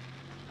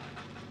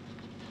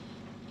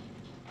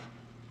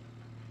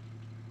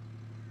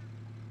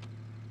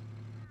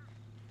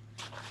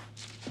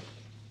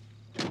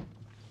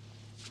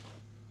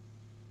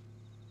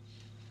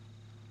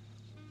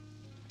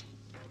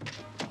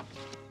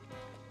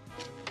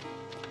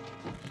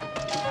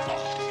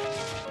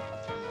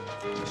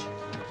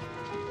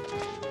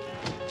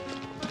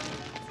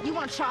 You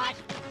want to try it?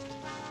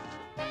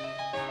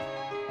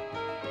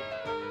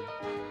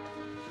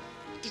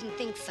 Didn't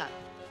think so.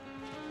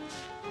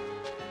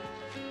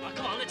 Oh,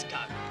 come on, let's go.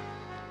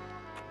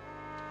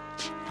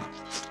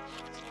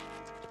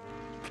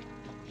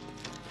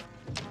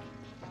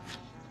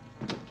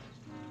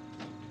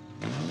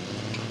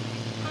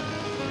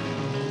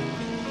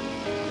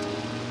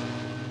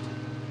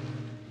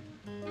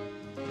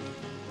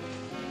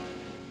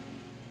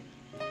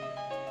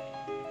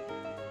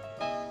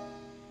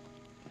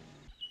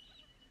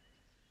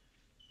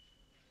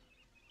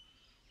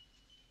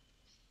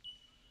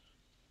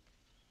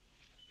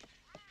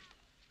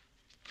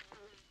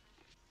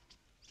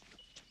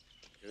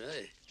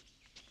 Hey.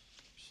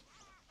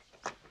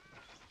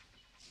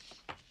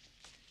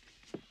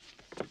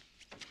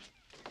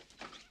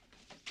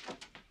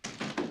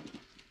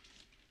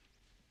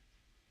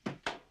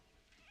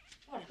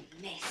 What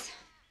a mess.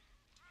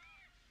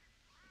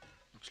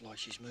 Looks like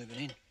she's moving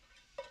in.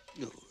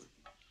 No,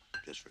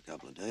 just for a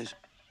couple of days.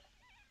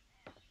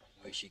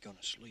 Where's she gonna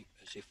sleep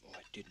as if I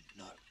didn't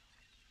know?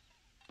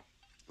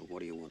 Well,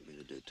 what do you want me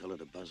to do? Tell her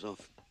to buzz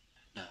off?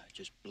 No,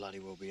 just bloody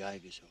well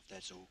behave yourself,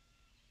 that's all.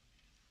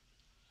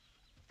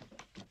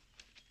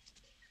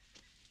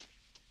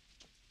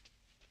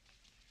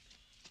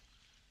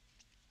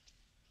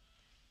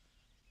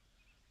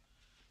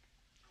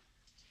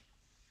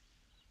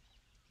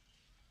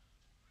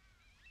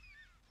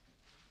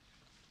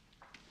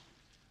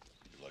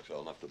 You like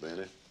old enough to be in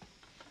it?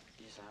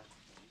 Yes, sir.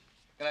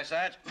 G'day,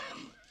 Sarge.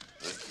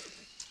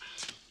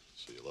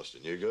 So you lost a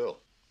new girl?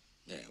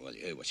 Yeah, well,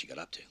 you heard what she got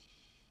up to.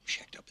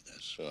 Shacked up with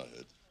us. So I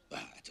heard. Well,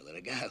 I had to let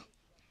her go.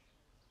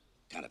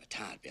 Kind of a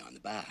tart behind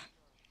the bar.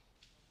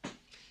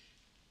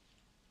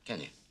 Can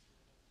you?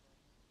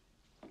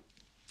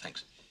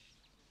 Thanks.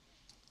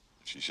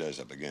 If she shows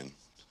up again,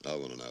 I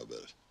want to know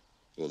about it.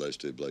 All those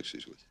two blokes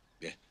she's with.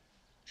 Yeah,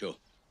 sure.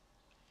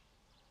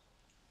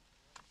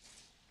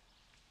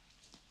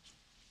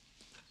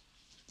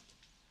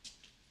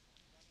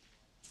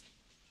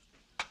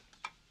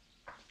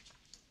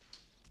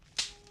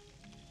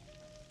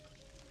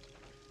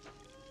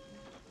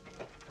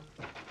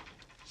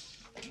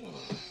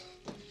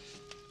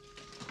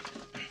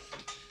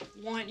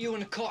 Why aren't you in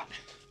the cot?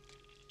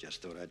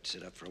 Just thought I'd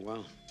sit up for a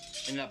while.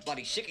 Ended up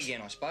bloody sick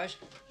again, I suppose.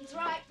 He's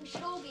right. We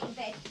should all be in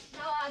bed.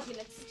 No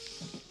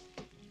arguments.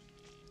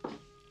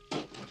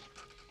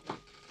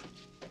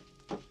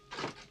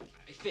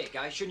 Hey, fair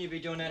go. Shouldn't you be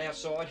doing that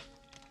outside?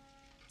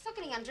 It's not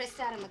getting undressed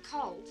out in the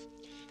cold.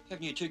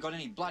 Haven't you two got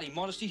any bloody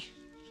modesty?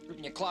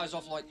 Ripping your clothes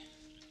off like...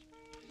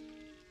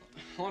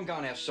 I'm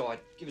going outside.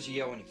 Give us a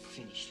yell when you've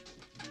finished.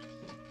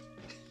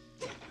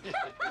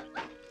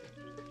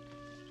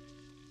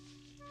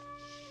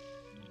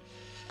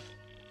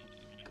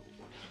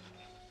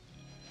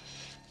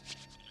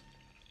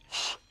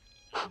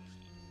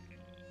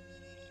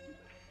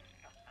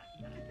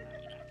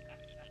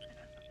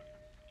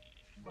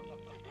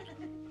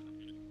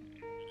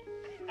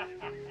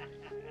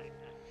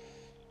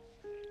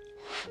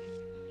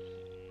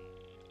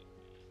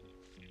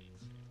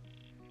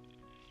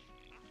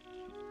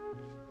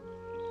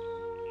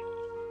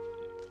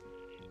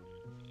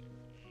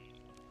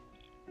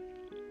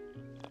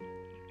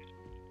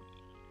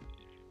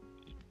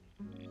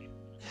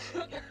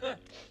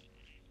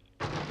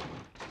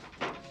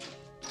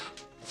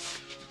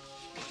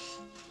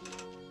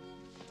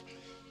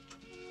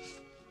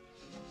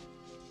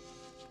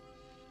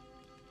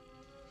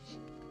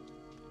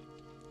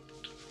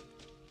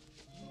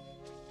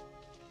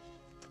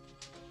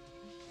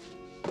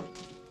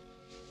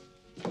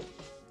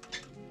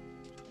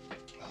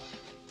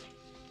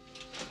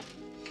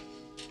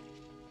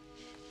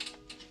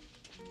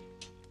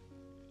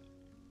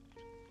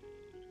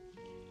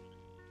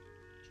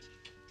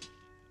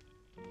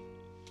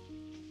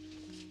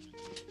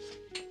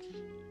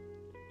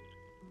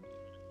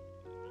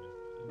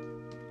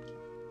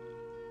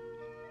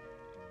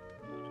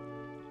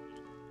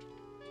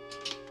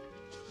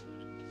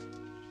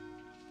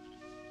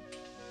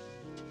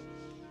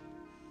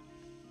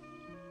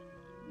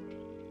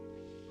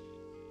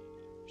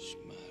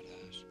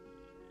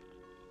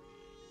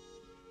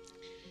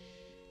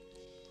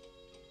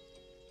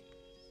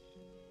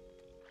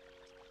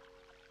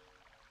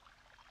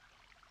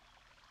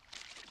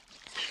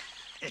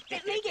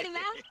 Let me get him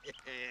out.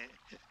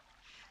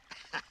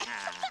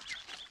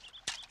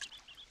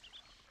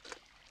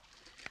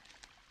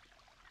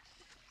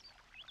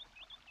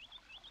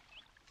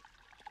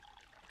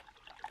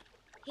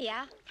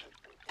 Here.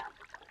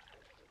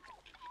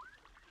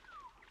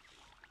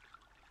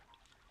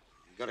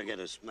 You've got to get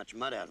as much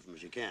mud out of them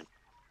as you can.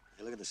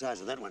 Hey, look at the size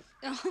of that one.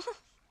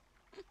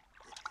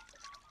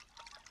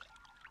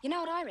 You know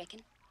what I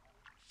reckon?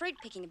 Fruit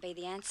picking would be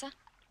the answer.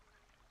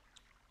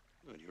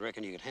 Well, do you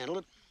reckon you could handle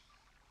it?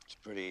 It's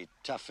pretty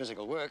tough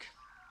physical work.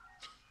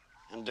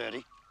 And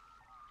dirty.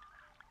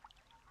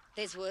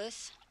 There's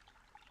worse.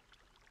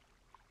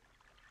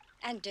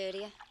 And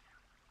dirtier.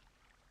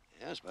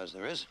 Yeah, I suppose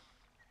there is.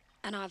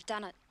 And I've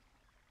done it.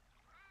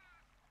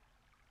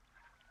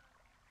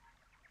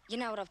 You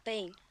know what I've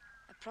been?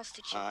 A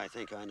prostitute. I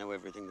think I know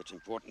everything that's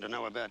important to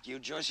know about you,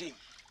 Joycey.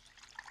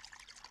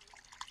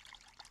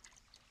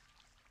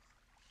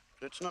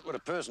 But it's not what a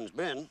person's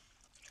been.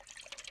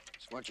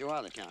 It's what you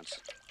are that counts.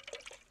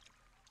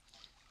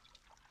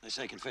 They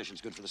say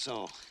confession's good for the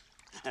soul.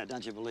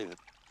 Don't you believe it?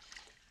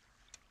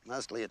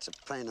 Mostly it's a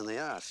pain in the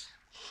ass.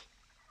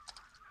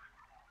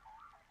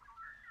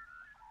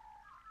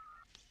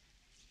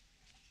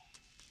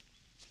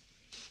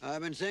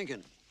 I've been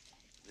thinking.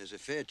 There's a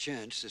fair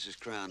chance this is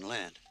Crown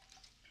land.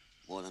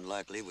 More than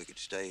likely, we could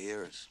stay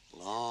here as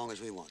long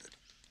as we wanted.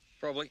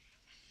 Probably.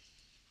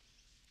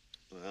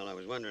 Well, I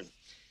was wondering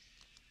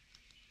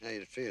how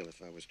you'd feel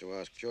if I was to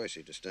ask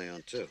Joycey to stay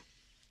on, too.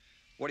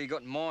 What do you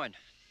got in mind?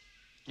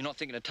 You're not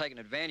thinking of taking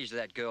advantage of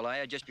that girl,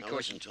 are you? Just because... Now,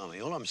 listen, Tommy,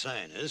 all I'm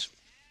saying is,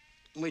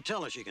 we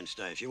tell her she can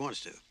stay if she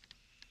wants to.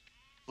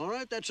 All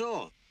right, that's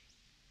all.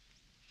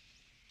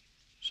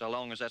 So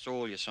long as that's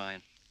all you're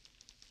saying.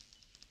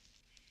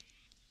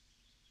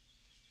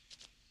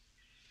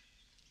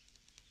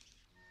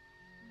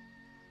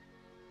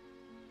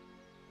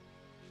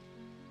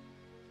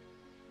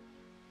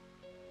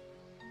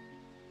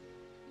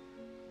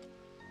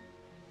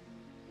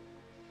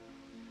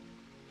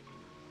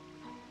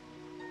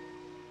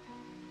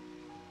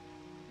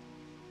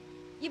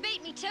 You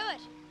beat me to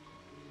it.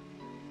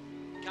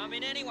 Come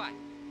in anyway.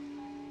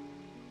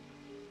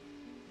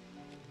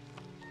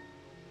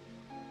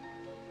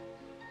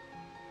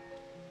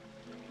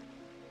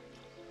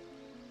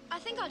 I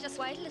think I'll just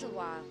wait a little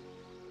while.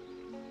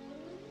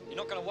 You're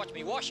not going to watch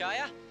me wash, are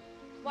you?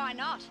 Why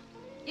not?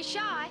 You're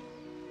shy.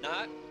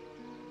 No.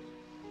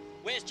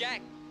 Where's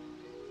Jack?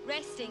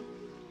 Resting.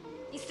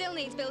 He still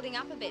needs building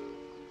up a bit.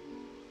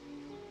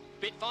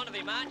 Bit fond of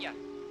him, aren't you?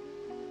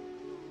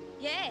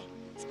 Yeah,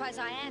 suppose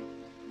I am.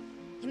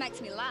 He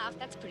makes me laugh.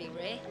 That's pretty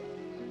rare.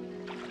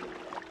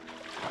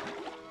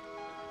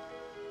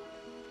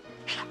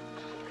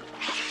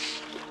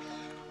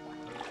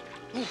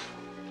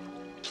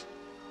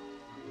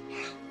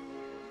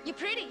 You're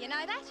pretty, you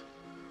know that?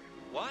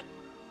 What?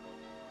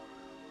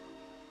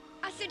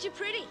 I said you're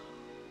pretty.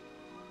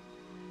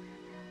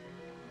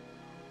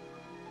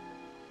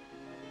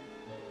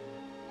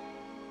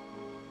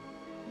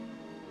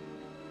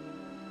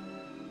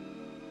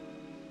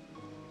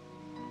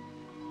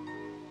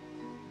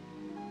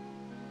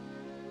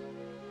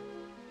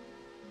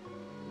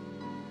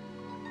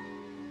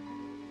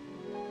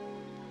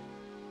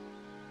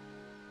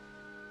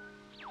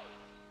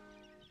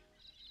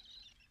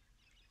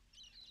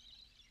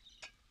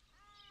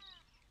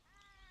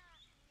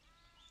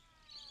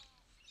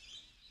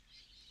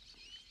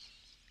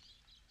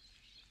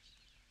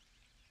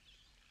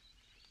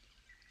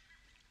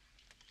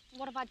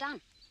 What have I done?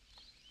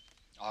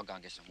 I'll go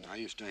and get some more. Now,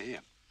 you stay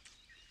here.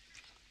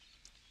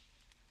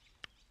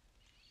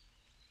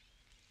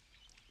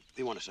 If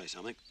you want to say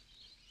something,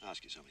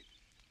 ask you something.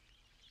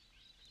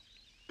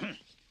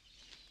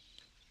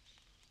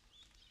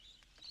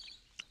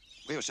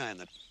 We were saying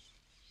that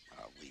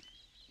we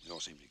all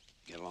seem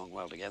to get along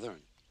well together,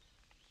 and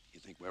you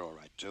think we're all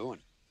right, too,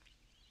 and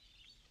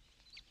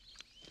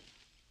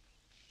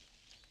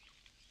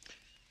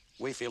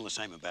we feel the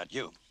same about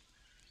you.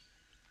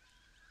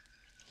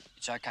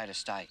 It's okay to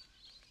stay,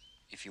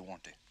 if you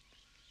want to.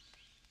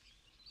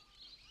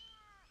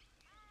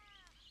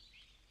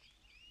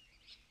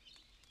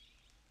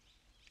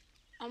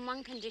 On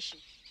one condition.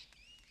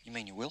 You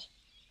mean you will?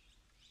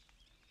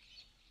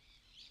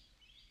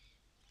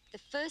 The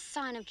first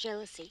sign of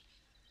jealousy.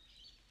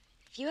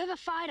 If you ever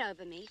fight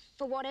over me,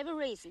 for whatever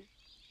reason,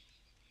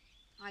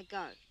 I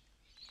go.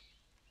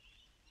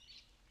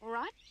 All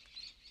right?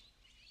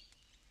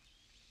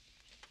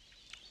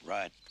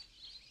 Right.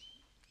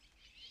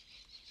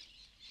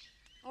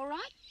 All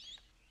right?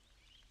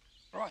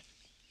 Right.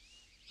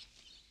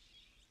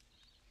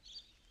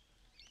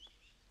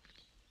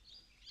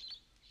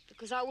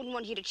 Because I wouldn't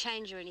want you to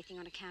change or anything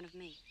on account of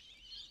me.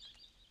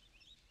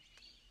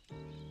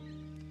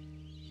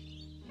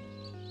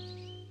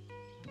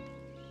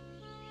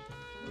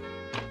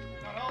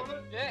 Got hold of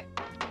it? Yeah.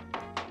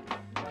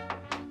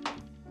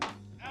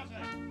 How's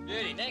that?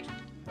 Beauty, next.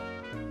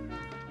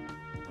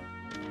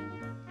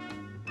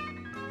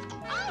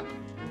 Oh!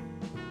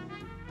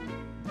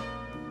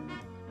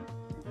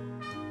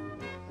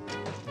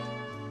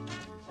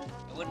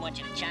 I wouldn't wouldn't want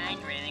you to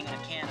change or anything on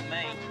account of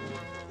me.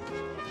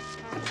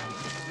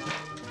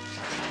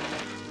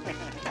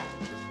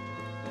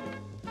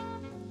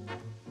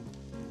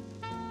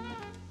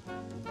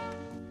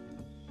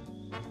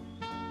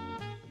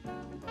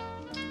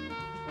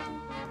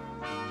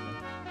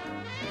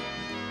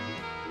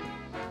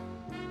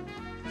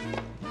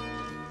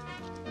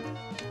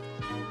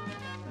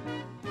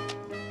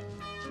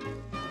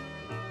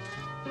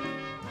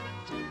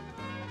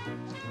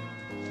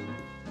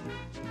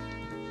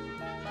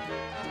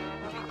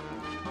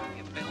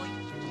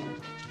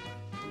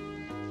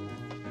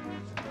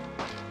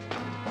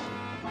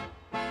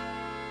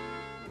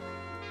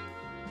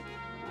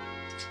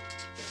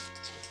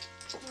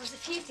 There's a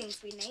few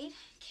things we need.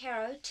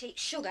 Caro, tea,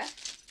 sugar.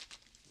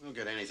 We'll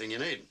get anything you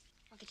need.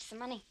 I'll get you some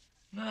money.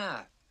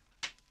 No.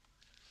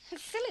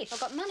 It's silly. If I've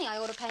got money, I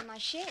ought to pay my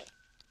share.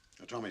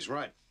 Now, Tommy's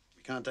right.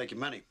 We can't take your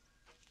money.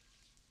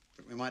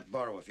 But we might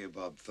borrow a few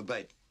bob for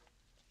bait.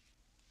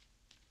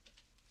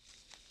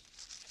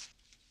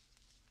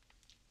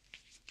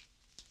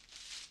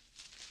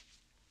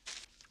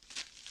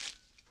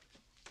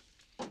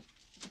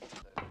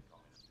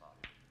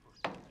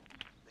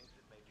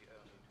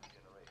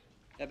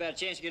 How about a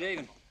chance to get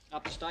even?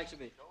 Up the stakes a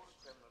bit.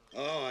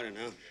 Oh, I don't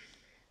know.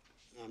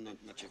 I'm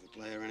not much of a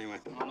player anyway.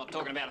 I'm not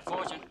talking about a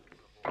fortune.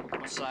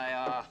 I'll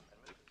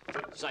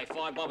say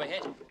 5 bob a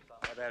head.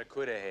 How about a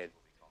quid a head?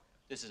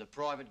 This is a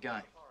private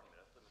game.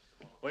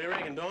 What do you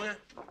reckon, Donger?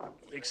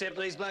 We accept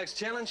these blokes'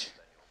 challenge?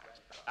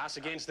 Us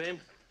against them?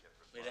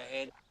 With a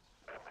head.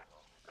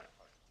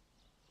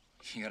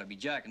 You gotta be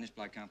joking. This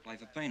bloke can't play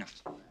for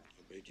peanuts. I'll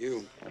beat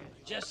you.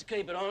 Just to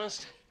keep it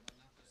honest,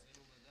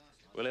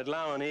 we'll let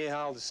Lowen here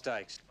hold the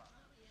stakes.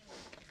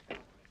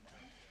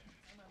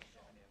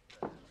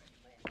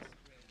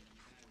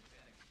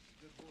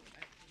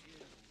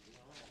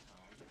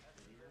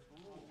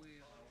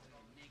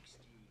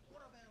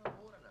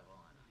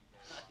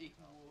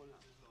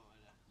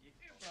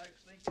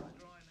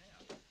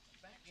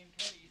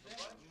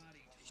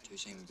 These two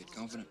seem a bit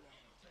confident.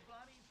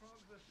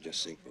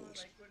 Just sink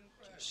balls.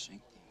 Just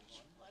sink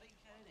balls.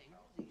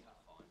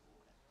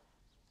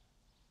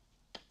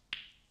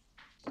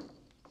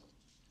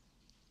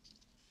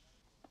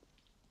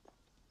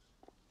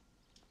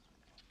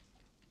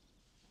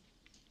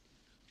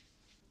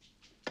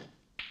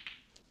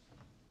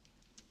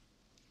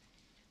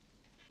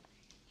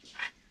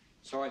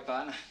 Sorry,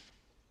 partner.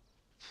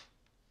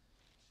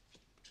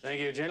 Thank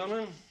you,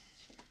 gentlemen.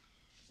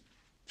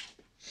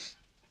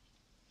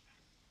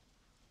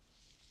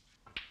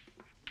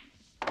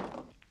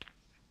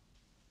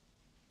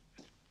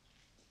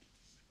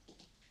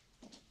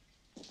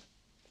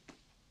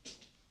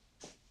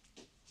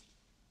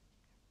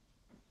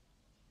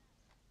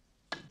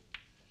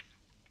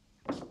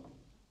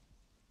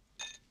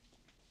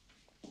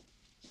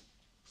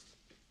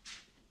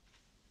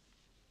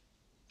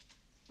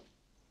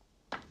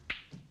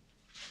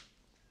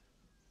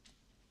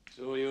 It's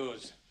all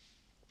yours.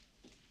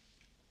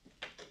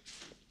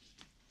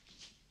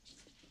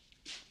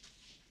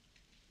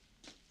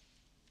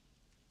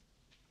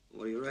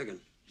 What do you reckon?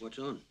 What's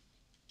on?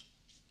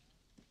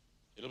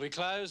 It'll be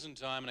closing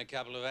time in a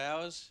couple of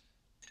hours.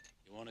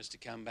 You want us to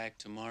come back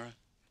tomorrow?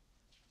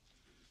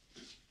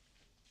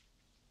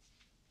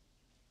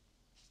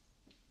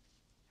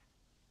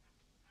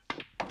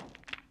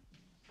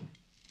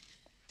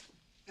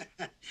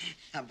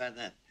 How about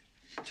that?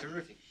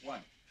 Terrific.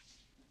 One.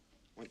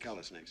 What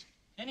colour's next?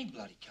 Any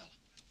bloody colour.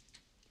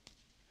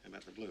 How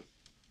about the blue?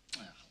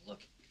 Oh, look.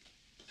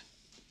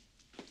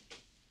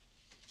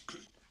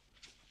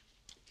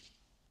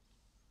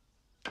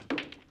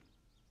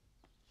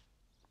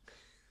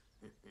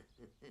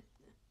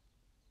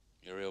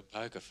 You're a real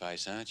poker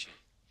face, aren't you?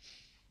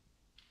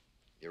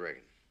 You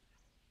reckon?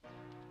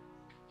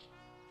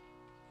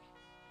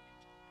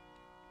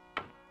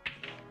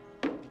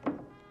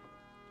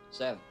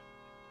 Seven.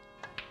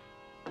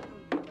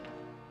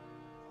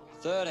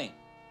 13.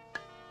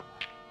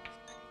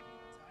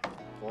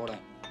 14.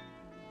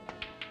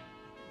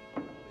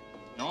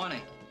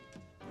 19.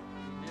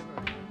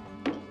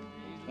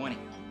 20.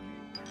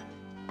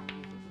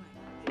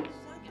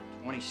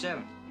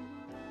 27.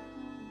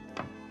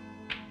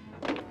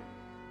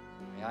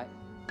 28.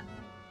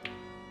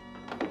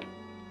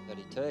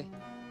 32.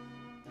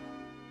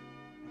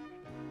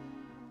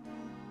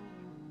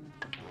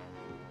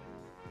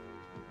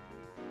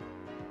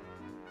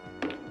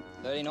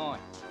 39.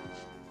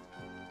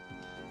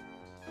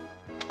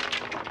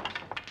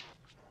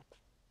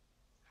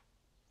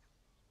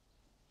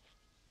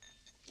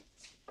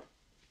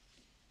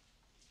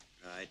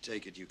 I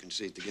take it you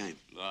concede the game.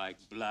 Like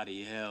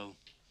bloody hell.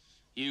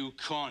 You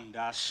conned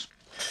us.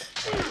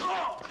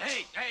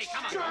 Hey,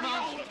 come on.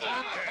 Calm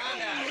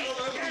down.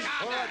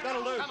 All right,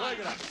 that'll do. Break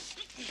it up.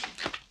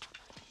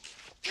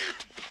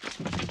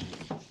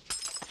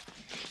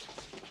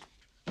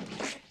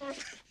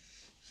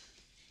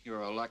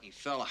 You're a lucky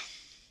fella.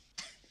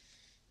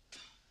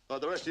 Well,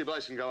 the rest of you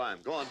blokes can go home.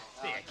 Go on.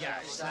 There you go,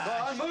 Go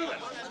on, move it.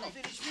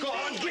 Go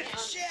on, get.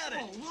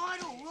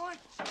 All right.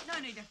 No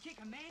need to kick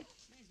a man.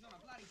 He's not a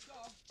bloke. bloody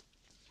job.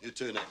 You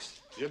two next.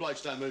 You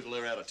blokes don't move till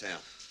they're out of town.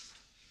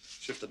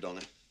 Shift the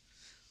donger.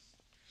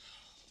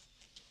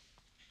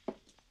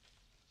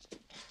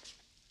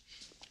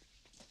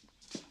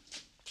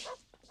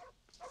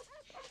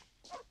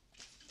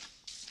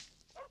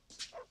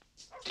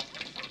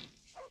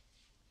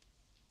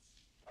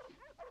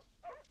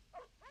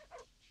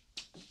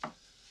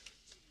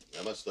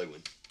 How much they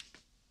win?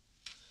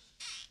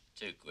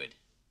 £2.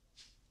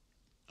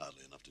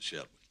 Hardly enough to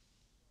shout with.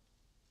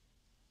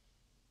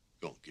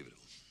 Go on, give it to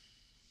them.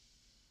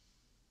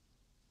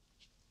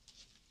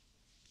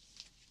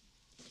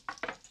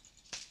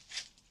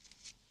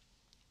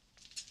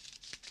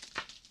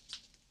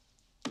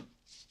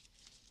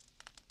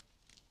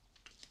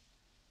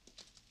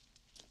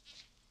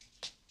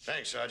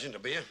 Thanks, Sergeant. A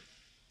beer?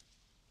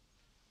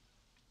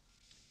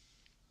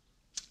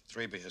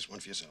 3 beers, one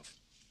for yourself.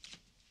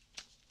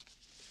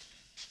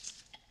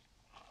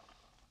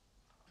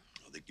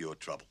 I think you're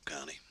trouble,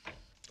 Kearney.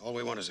 All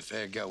we want is a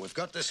fair go. We've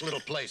got this little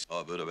place.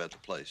 I've heard about the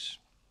place,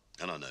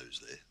 and I know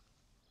who's there.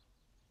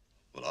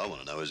 What I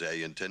want to know is how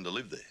you intend to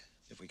live there.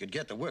 If we could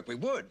get the work, we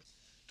would.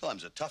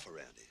 Times are tough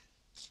around here.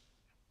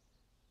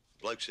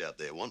 The blokes out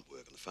there want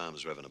work, and the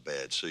farmers are having a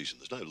bad season.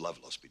 There's no love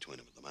lost between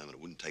them at the moment.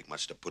 It wouldn't take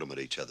much to put them at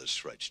each other's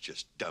throats.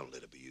 Just don't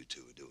let it be you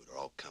two who do it, or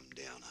I'll come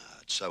down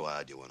hard. So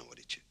hard you want to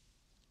hit you.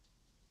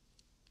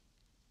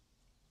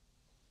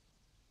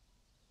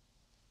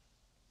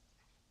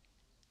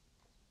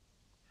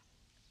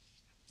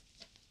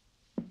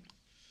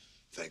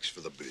 Thanks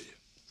for the beer.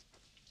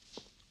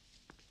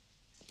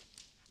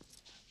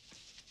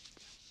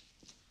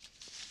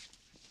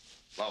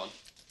 Lowen.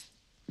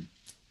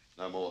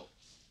 No more.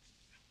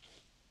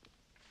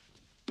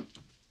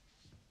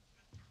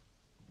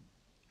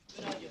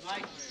 Good on you,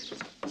 mate.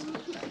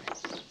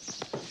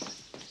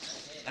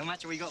 How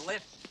much have we got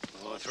left?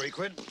 Oh, 3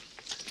 quid.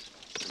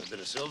 And a bit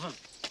of silver.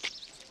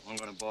 I'm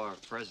going to buy her a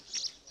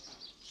present.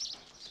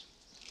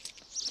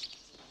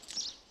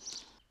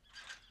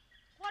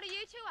 What are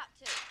you two up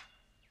to?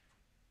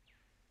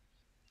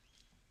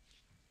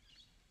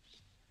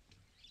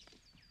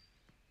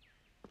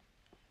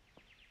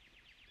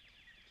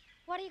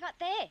 What do you got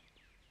there?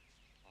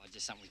 Oh,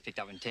 just something we picked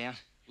up in town.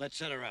 Let's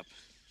set her up.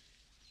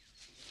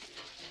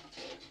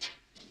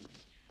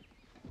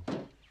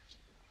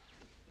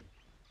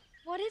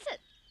 What is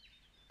it?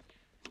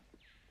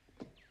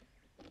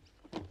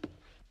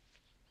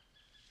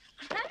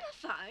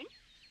 Gramophone?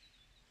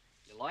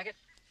 You like it?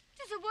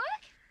 Does it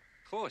work?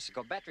 Of course, it's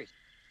got batteries.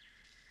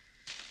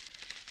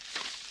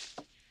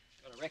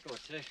 Got a record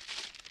too.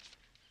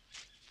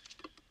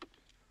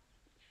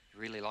 You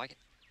really like it?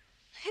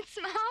 It's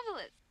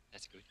marvellous.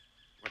 That's good.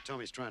 What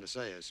Tommy's trying to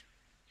say is,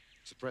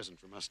 it's a present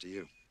from us to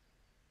you.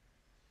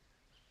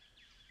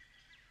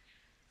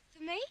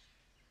 For me?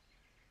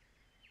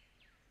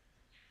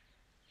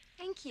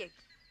 Thank you.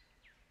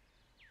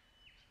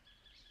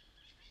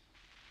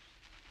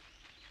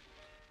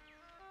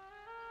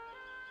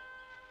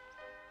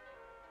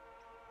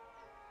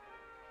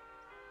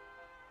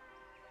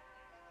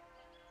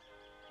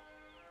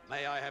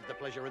 May I have the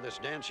pleasure of this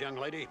dance, young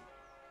lady?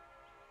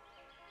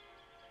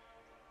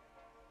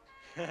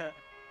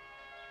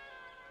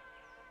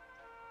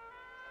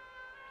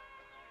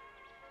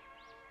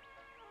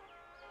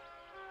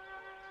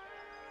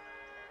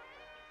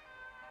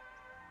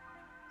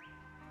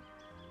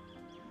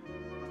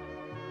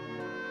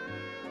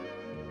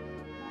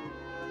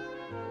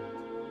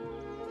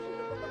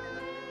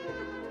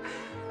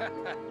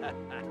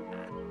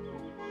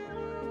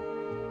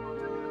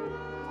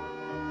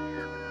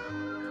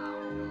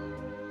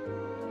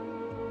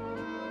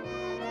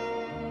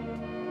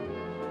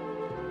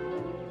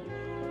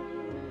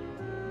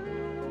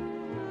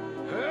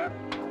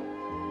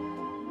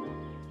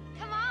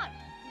 Come on.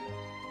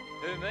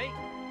 Who, me?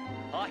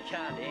 I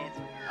can't dance.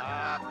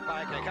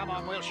 Ah, Baker, come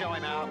on, we'll show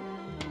him how.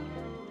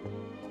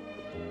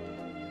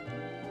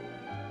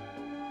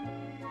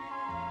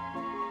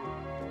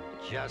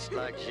 Just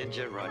like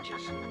Ginger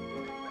Rogers.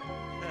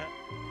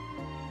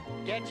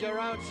 Get your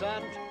own,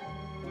 son.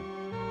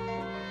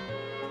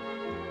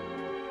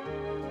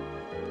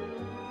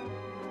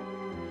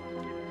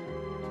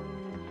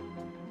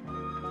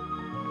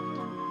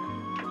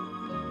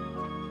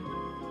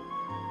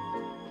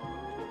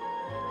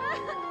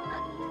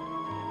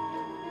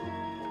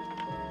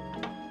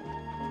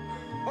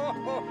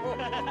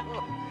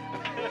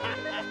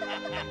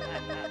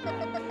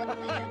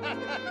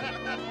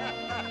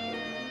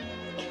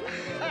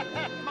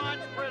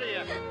 Mine's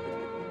prettier.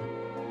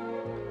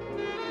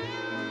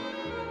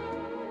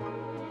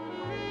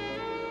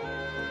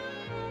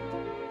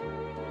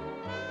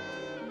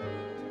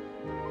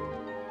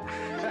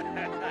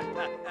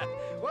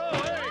 Whoa,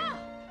 hey!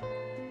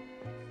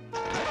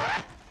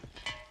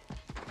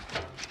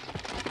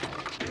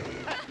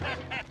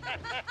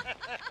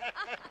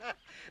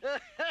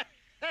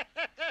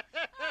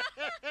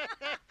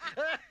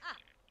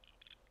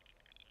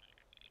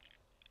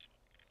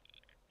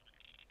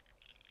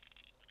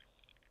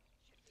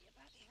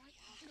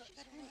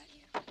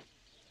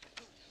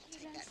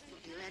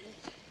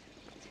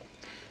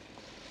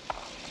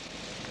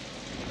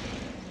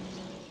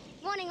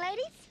 Morning,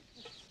 ladies.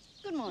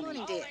 Good morning.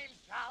 Morning, dear.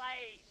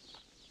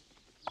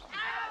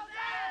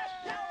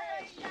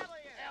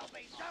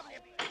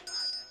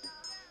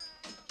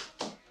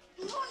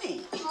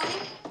 Morning.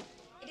 Morning.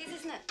 It is,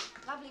 isn't it?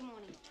 Lovely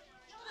morning.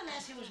 You're the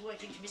lass who was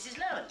working for Mrs.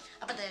 Lowen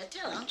up at the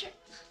hotel, aren't you?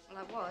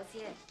 Well, I was,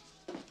 yeah.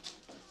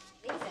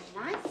 These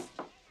are nice.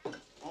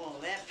 Oh,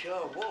 they're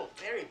pure wool.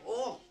 Very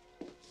warm.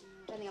 I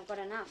don't think I've got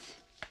enough.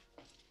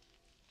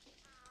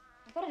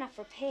 I've got enough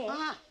for a pair.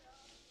 Ah.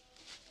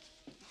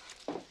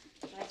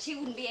 But two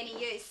wouldn't be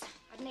any use.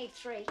 I'd need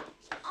 3.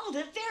 Oh,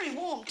 they're very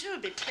warm, too.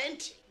 It'd be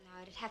plenty.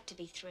 No, it'd have to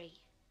be 3.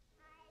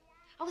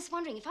 I was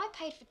wondering, if I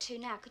paid for 2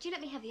 now, could you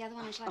let me have the other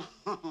one until I...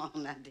 Oh,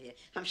 no, dear.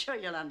 I'm sure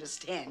you'll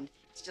understand.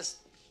 It's just,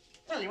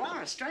 well, you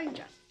are a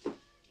stranger.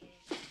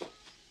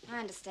 I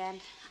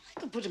understand. I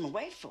could put them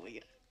away for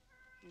you.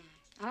 No,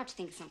 I'll have to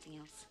think of something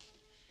else.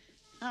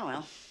 Oh,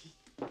 well.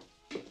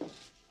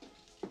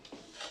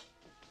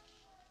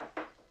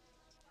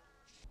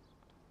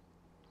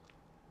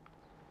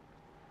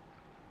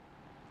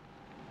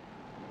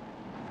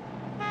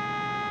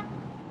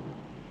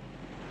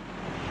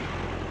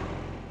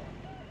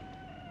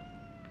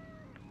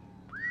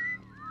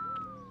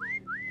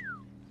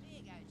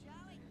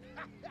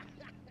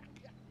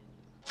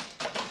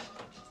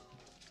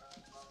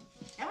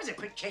 That was a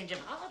quick change of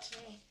heart.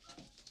 Yeah.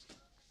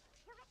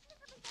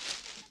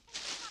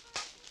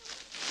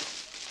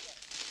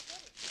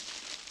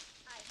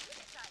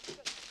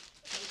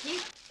 Thank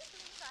you.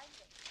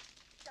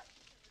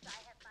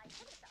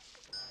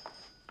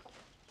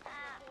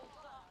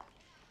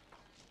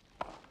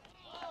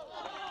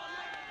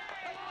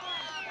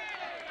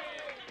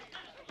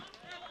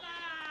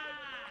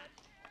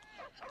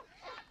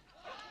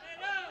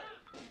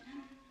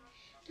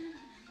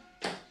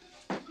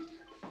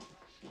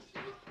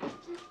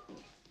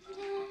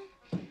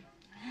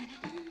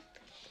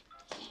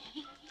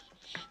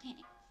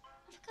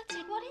 For God's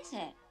sake, what is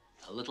it?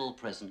 A little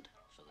present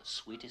for the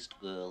sweetest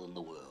girl in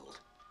the world.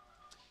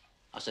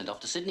 I sent off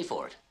to Sydney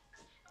for it.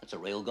 It's a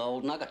real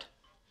gold nugget.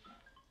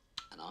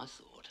 And I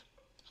thought,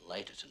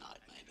 later tonight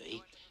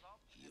maybe,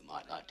 you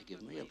might like to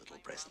give me a little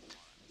present.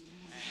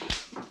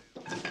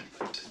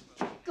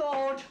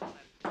 God.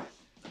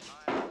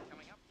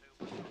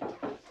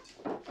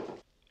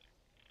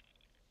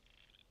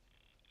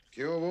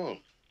 Pure wool.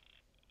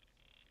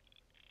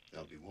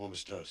 They'll be warm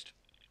as toast.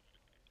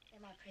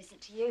 They're my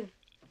present to you.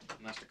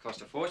 Must have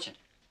cost a fortune.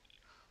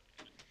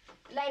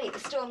 The lady at the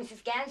store,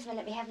 Mrs. Gansman,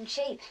 let me have them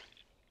cheap.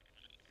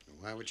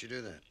 Why would you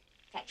do that?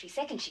 Factory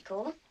second, she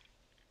called them.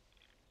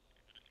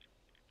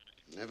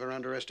 Never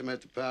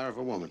underestimate the power of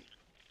a woman.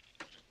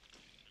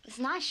 It was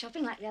nice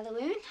shopping like the other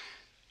women.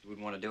 You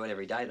wouldn't want to do it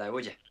every day, though,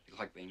 would you? You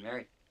like being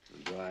married.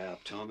 Dry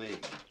up, Tommy.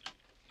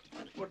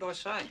 What did I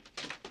say?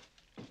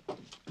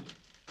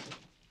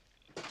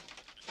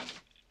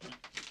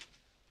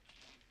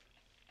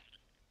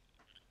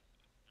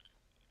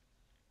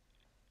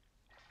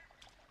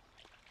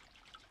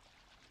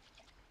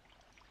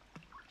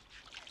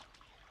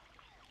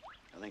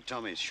 I think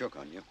Tommy's shook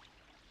on you.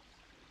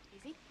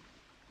 Is he?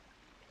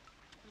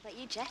 What about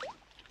you, Jack?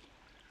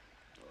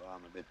 Oh,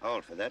 I'm a bit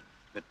old for that.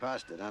 Bit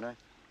past it, aren't I?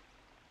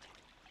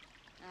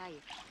 Are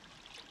you?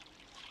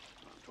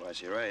 Well,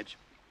 twice your age.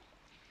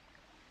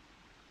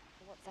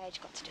 Well, what's age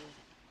got to do with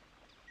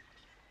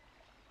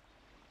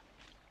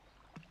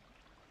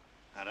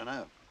it? I don't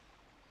know.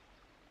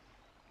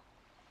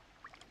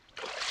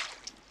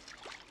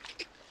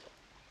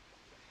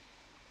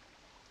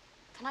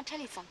 Can I tell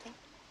you something?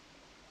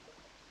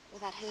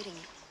 Without hurting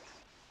you.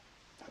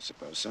 I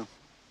suppose so.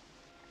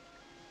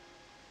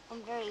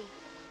 I'm very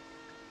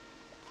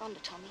fond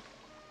of Tommy.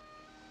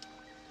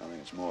 I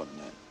think it's more than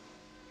that.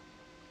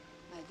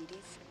 Maybe it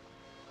is.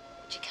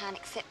 But you can't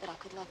accept that I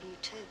could love you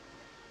too.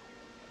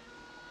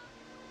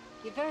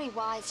 You're very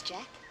wise,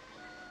 Jack.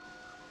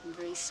 And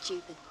very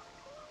stupid.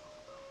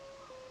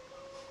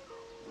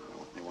 I don't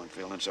want anyone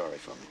feeling sorry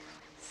for me.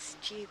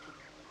 Stupid.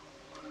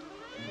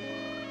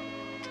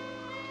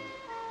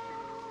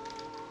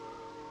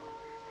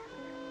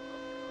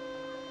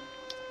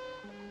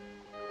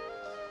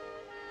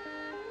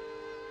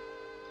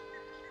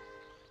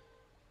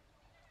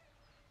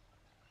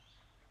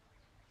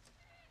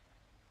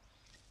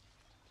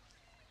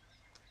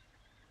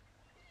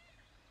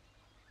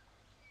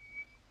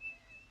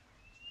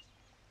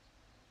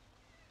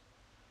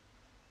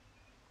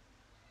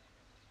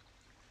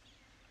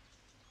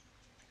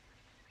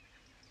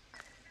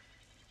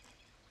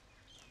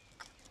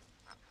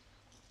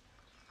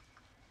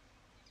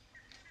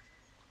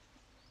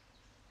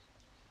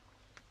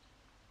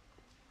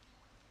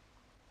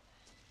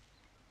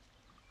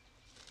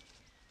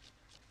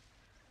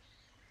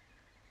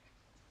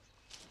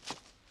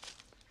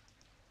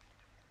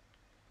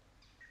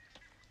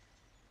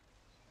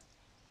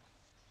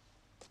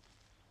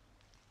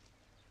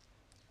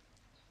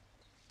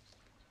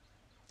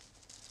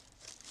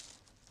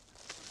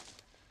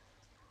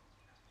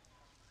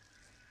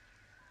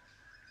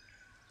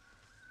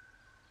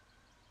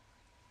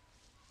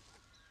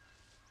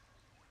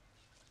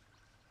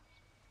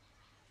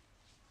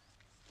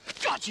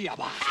 Gotcha, you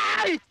bastard!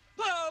 Hey!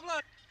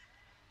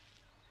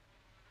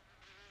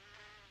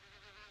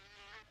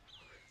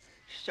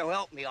 So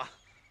help me, I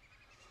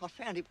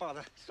found it by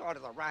the side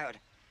of the road.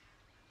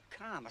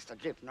 Car must have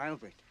driven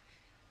over it.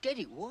 Dead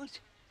it was.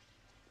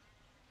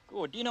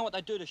 Good. Do you know what they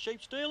do to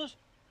sheep stealers?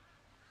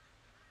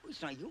 Well,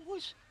 it's not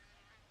yours.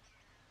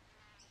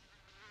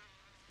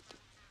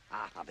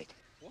 Half of it.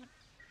 What?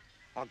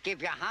 I'll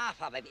give you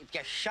half of it if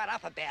you shut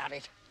up about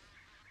it.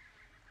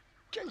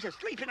 Jesus,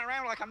 sleeping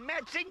around like a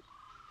mad thing.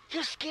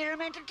 You'll scare a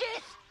man to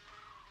death.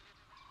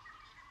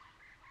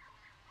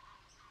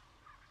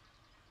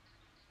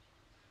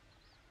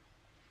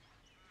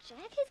 Jack,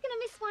 who's going to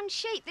miss one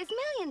sheep? There's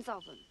millions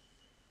of them.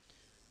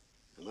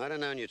 I might have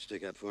known you'd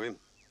stick up for him.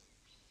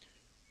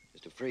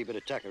 Just a free bit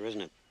of tucker,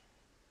 isn't it?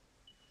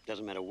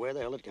 Doesn't matter where the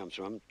hell it comes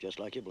from, just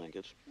like your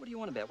blankets. What do you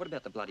want about? What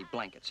about the bloody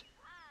blankets?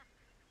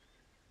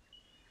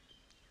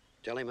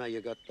 Tell him how you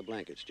got the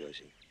blankets,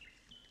 Joycey.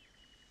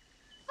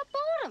 I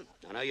bought them.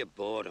 I know you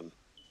bought them.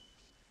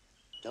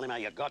 Tell him how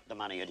you got the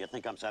money, or do you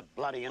think I'm so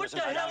bloody What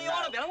innocent? the I hell don't are you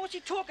on know. about? What's he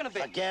talking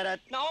about? Forget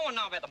it. No, I want to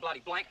know about the bloody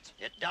blankets.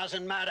 It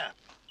doesn't matter.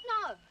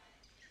 No.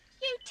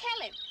 You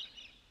tell him.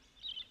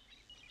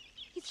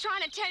 He's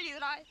trying to tell you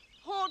that I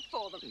hoard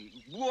for them.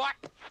 What?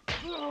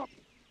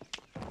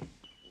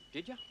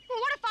 Did you? Well,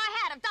 what if I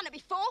had? I've done it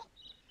before.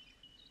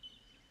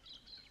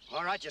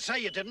 All right, you say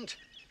you didn't.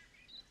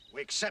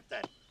 We accept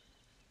that.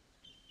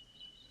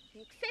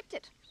 You accept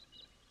it.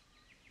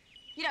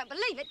 You don't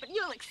believe it, but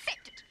you'll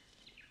accept it.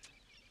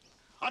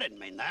 I didn't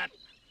mean that.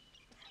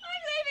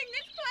 I'm leaving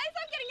this place.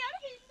 I'm getting out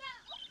of here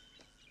now.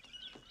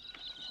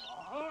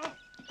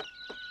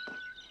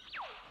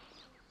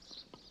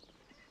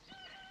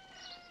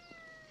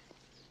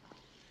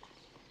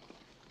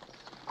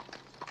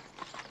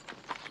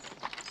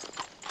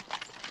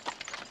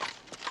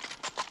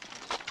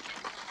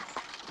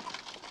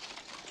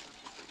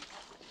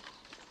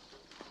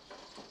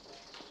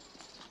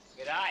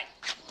 G'day.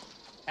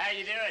 How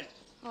you doing?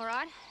 All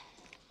right.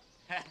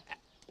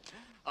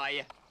 Oh,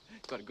 yeah.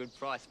 Got a good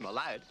price for my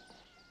load.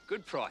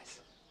 Good price.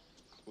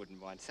 Wouldn't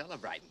mind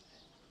celebrating,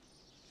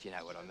 if you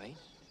know what I mean.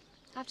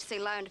 I have to see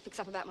Lorna to fix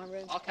up about my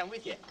room. I'll come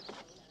with you.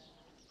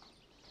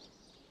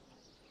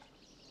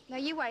 No,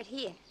 you wait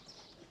here.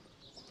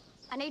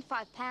 I need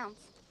 £5. £5?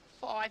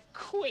 All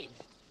right.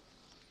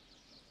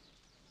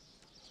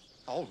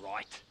 All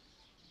right.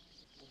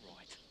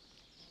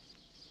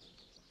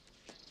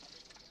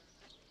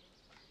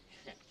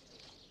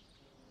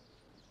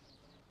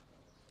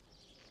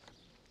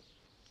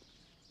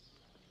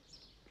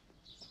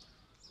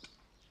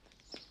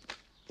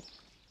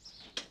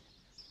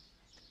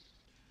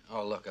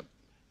 Oh, look,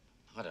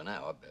 I don't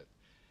know.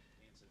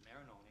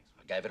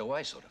 I gave it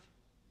away, sort of.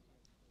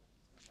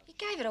 You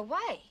gave it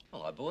away.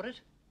 Well, I bought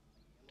it.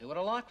 Do what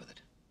I like with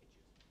it.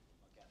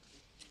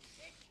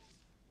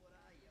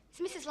 Is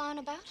Mrs.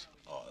 Lorna about?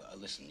 Oh,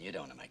 listen, you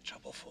don't want to make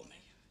trouble for me.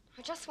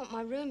 I just want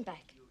my room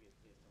back.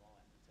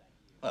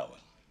 Well, we'll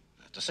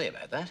have to see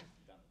about that.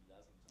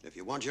 If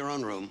you want your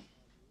own room,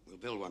 we'll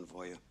build one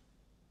for you.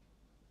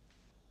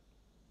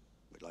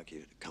 We'd like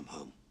you to come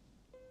home.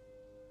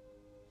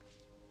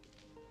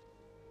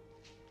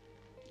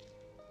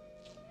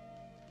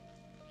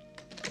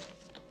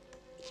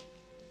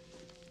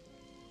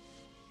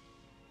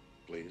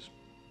 Please.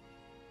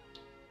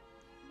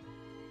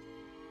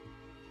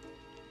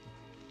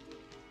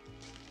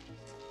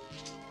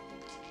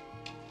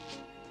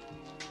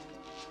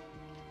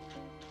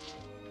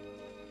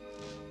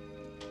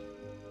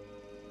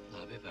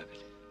 I'll be back.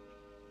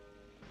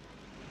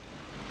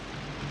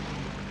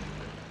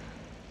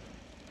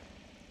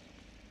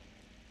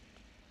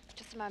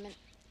 Just a moment.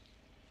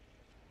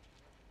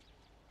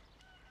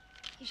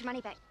 Here's your money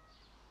back.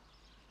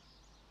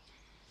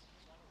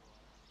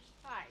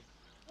 Hey,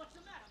 what's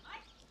the matter,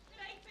 mate? It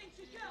ain't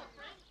Vince's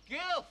girlfriend.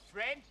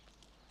 Girlfriend?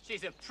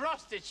 She's a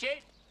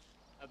prostitute.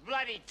 A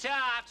bloody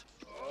tart.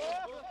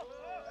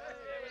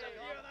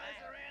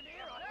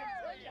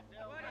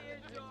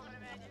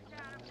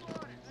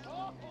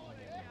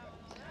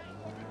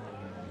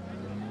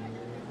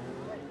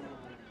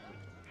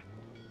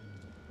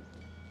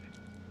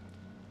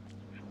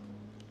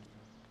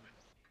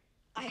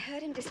 I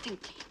heard him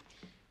distinctly.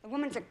 The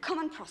woman's a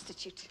common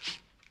prostitute.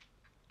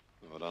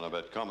 Oh, I don't know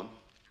about common.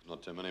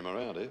 Not too many of them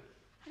around here.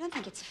 I don't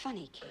think it's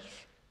funny,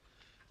 Keith.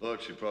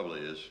 Look, she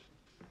probably is.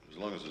 As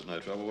long as there's no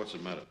trouble, what's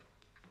it matter?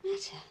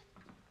 Matter?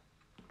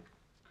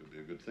 Could be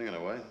a good thing in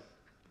a way.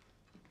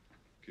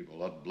 Keep a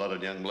lot of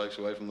blooded young blokes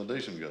away from the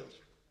decent girls.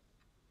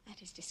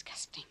 That is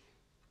disgusting.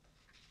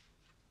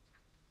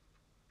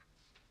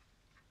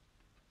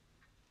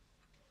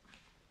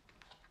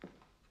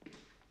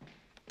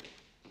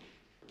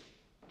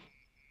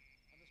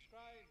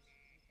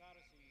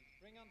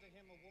 Bring unto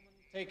him a woman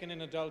taken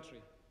in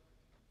adultery.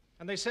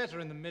 And they set her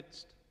in the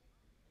midst,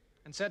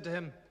 and said to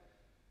him,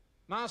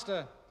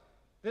 Master,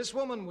 this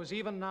woman was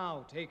even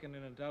now taken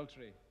in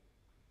adultery.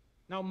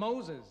 Now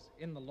Moses,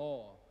 in the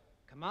law,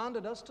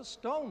 commanded us to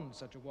stone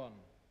such a one.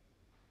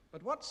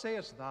 But what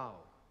sayest thou?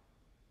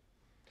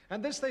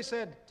 And this they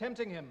said,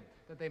 tempting him,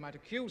 that they might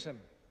accuse him.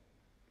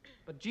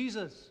 But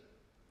Jesus,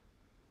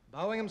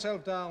 bowing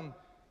himself down,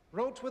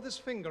 wrote with his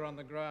finger on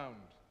the ground.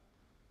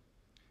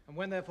 And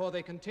when therefore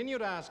they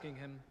continued asking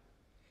him,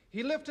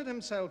 he lifted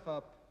himself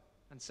up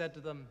and said to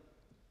them,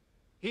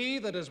 "He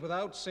that is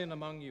without sin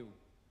among you,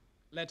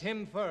 let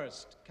him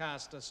first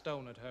cast a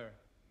stone at her."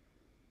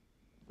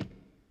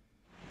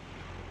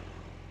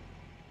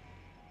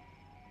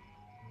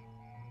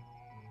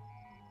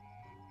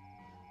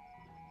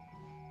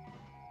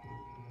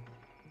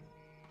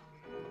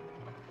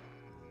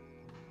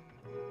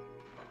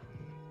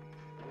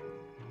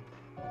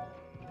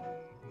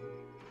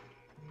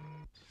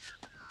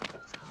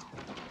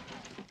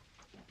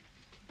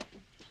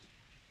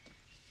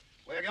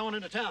 We're going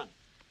into town.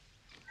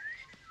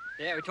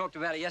 Yeah, we talked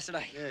about it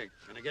yesterday. Yeah,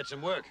 gonna get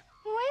some work.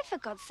 Where, for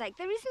God's sake?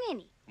 There isn't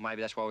any. Well,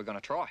 maybe that's why we're going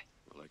to try.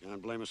 Well, they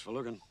can't blame us for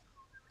looking.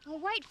 Well,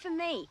 wait for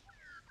me.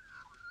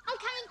 I'm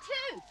coming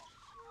too.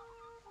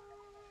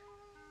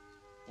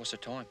 What's the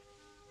time?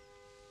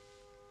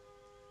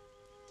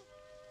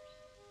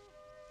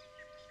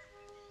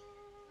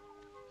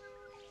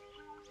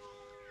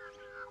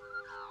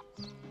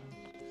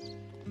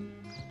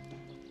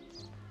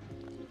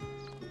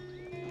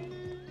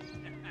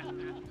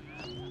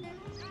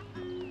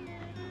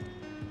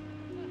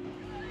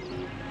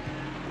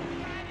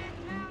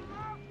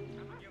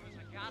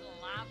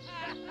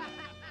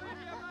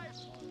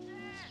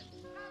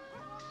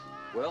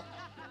 Well?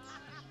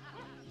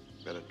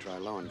 Better try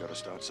low and gotta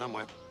start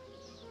somewhere.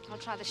 I'll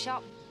try the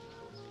shop.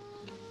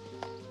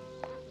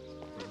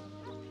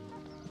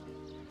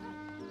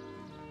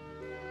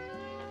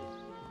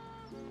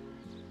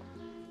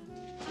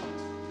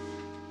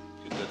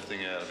 Get that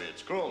thing out of here.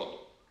 It's crawling.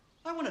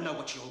 I want to know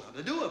what you're going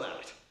to do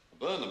about it.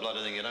 Burn the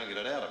bloody thing, you don't get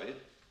it out of here.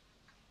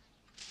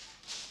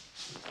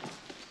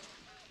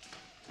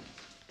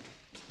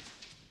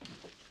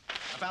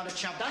 I found it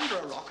shoved under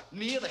a rock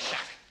near the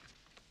shack.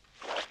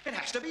 It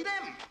has to be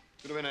them.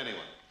 Could have been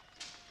anyone.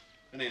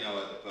 Any no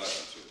other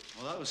person to it.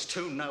 Well, those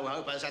two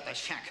no-hopers at the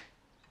shack.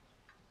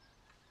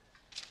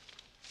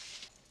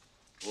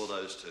 Or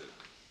those two.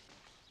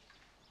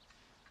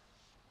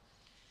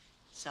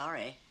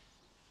 Sorry.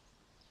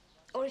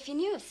 Or if you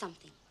knew of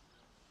something.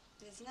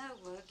 There's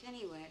no work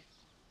anywhere.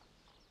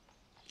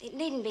 It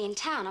needn't be in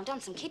town. I've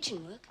done some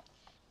kitchen work.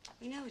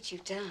 We know what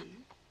you've done.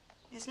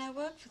 There's no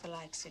work for the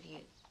likes of you.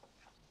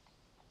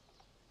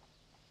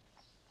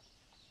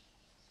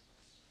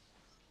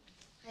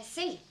 I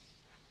see.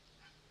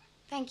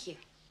 Thank you.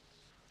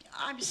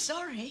 I'm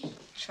sorry.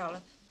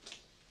 Trollop.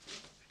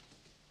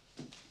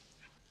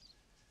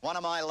 One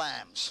of my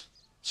lambs.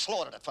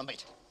 Slaughtered it for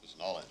meat. There's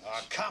an olive.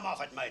 Oh, come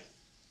off it, mate.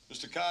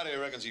 Mr. Carter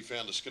reckons he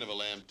found the skin of a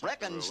lamb.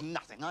 Reckons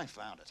nothing. I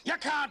found it. You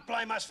can't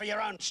blame us for your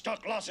own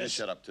stock Yeah, losses.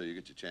 shut up, too. You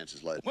get your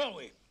chances later. Will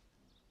we?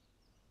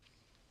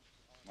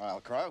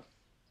 Well, Crow,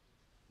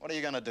 what are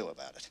you going to do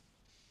about it?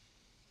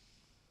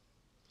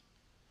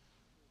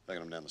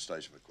 Taking him down the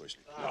station for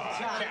questioning.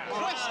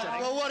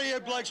 Questioning? Well, what do you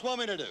blokes want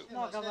me to do?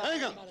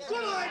 Hang on.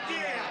 Good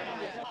idea!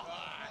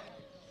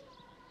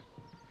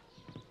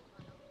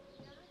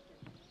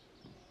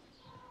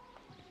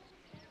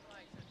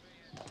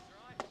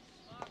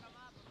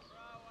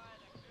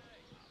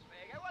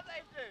 What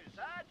they do,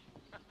 Sarge?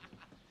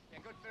 Yeah,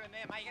 good food in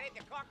there, mate. You can eat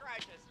the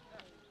cockroaches.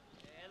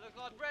 Yeah, looks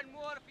like bread and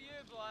water for you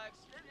blokes.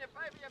 Give your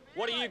baby a beer.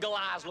 What are you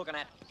galahs looking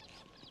at?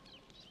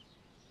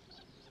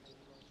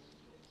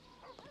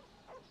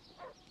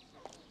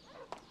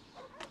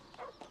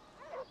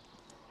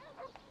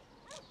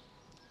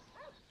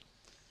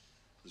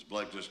 This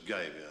bloke just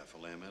gave you half a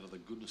lamb out of the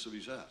goodness of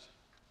his heart.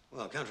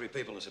 Well, country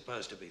people are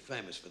supposed to be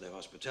famous for their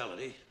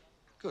hospitality.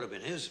 Could have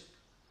been his.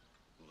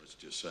 Well, let's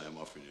just say I'm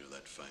offering you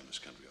that famous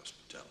country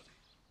hospitality.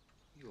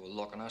 You're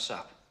locking us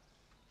up.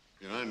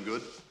 Your own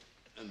good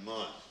and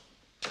mine.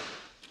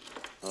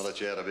 I'll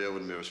let you out of here. I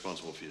wouldn't be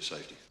responsible for your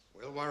safety.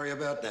 We'll worry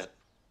about that.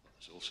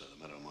 It's also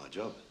the matter of my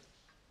job.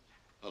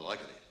 I like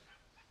it here.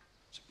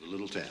 It's a good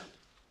little town.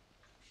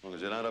 As long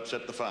as you don't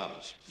upset the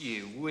farmers.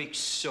 You weak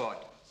sod.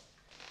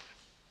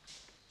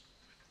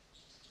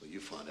 Well, you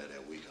find out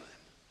how weak I am.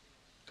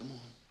 Come on.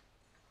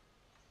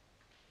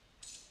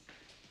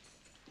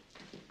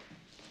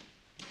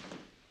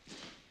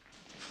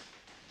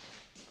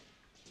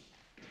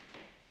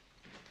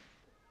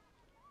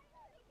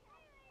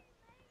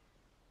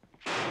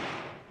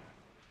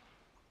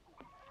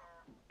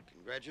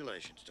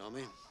 Congratulations,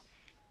 Tommy.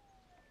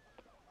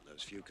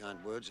 Those few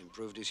kind words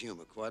improved his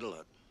humor quite a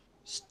lot.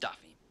 Stuff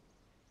him.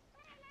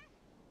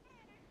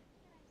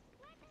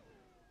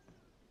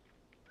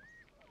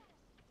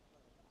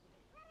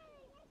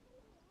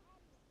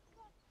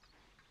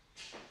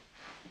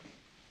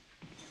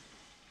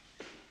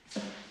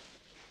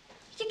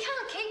 You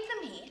can't keep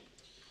them here.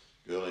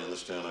 Girlie, in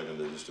this town, I can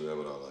do just about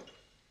what I like.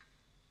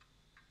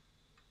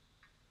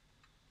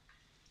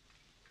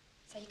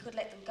 So you could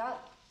let them go.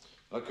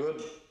 I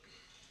could.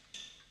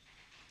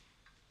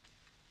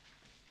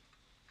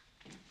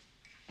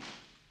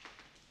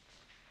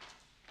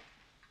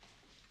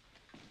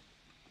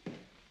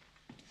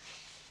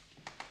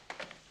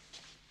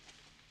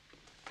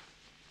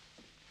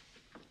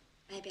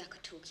 maybe I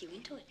could talk you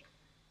into it.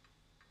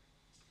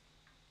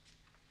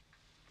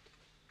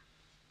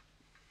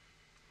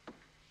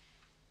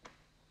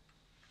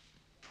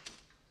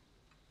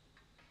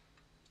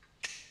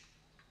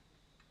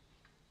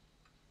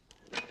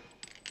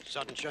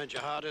 Sudden change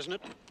of heart, isn't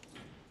it?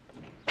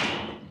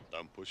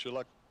 Don't push your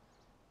luck.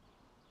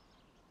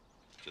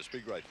 Just be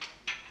grateful.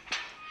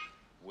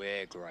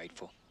 We're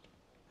grateful.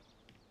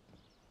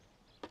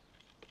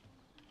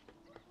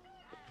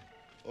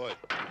 Oi.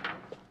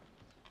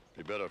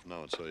 Be better if no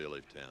one saw you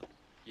leave town.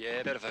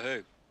 Yeah, better for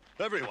who?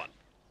 Everyone.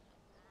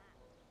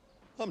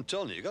 I'm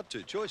telling you, you got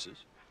two choices.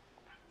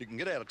 You can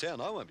get out of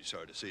town, I won't be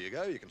sorry to see you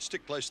go. You can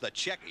stick close to that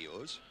shack of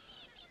yours.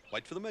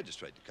 Wait for the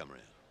magistrate to come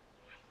around.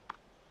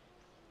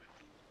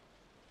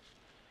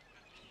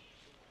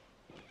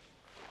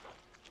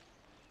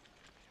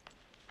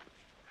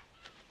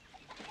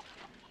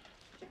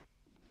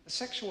 The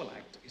sexual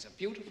act is a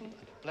beautiful and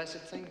a blessed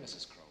thing,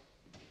 Mrs. Crow,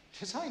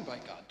 designed by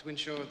God to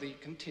ensure the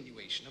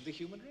continuation of the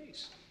human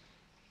race.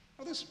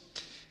 Now, this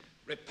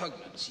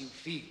repugnance you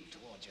feel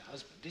towards your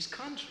husband is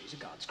contrary to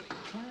God's great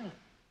plan.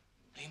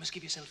 You must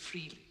give yourself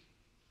freely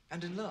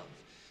and in love,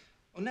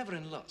 or never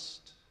in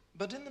lust,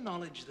 but in the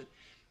knowledge that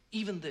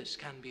even this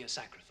can be a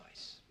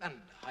sacrifice, and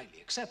a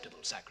highly acceptable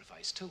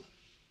sacrifice, too.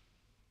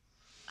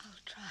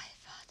 I'll try,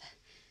 Father.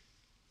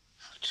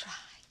 I'll try.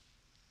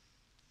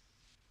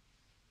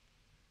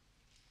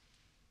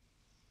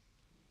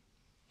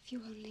 If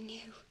you only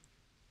knew.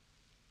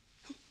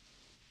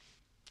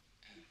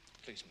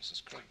 Please,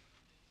 Mrs. Crow.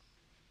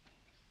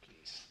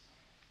 Please.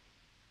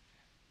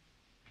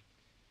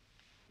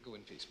 Go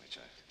in peace, my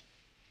child.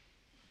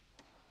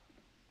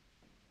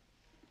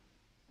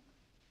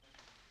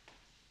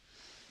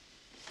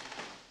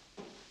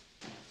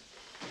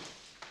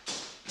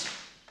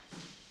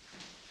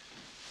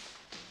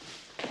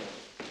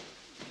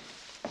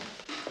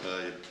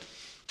 You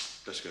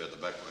best go out the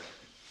back way.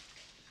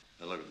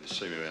 Now look, if you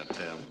see me around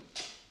town.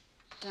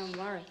 Don't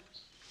worry.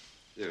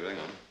 Yeah, hang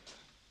on.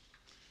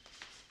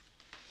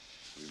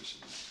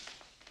 Listen.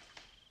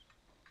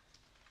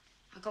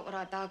 I got what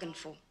I bargained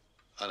for.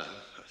 I know.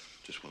 I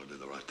just want to do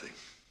the right thing.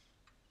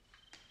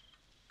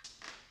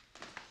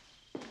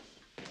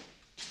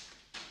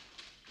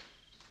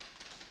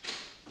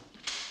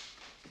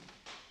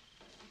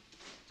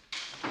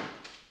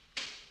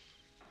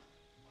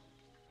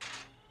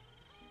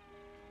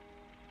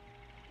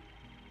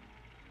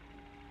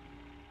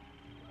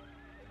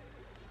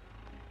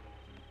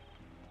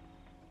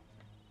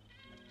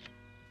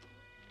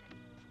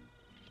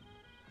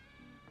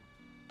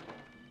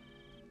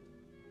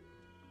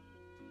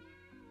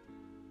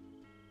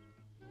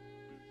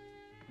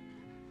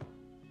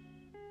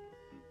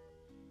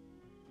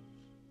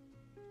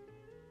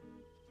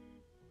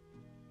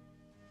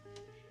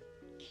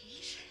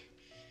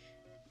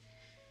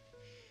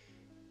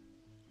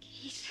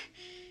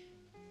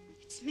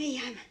 It's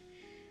me. I'm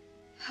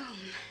home.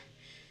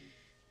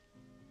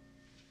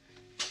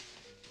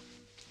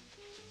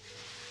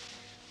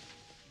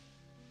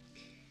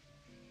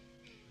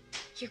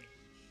 You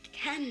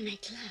can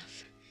make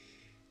love.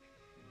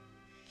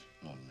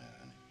 Not now,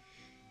 honey.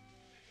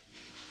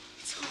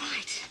 It's all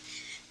right.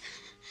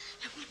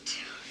 I want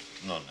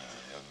to. Not now,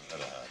 honey. I've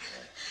had a hard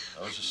day.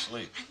 I was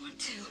asleep. I want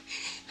to.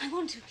 I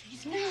want to,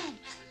 please. No.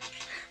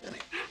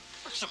 Honey,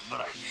 what's the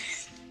matter?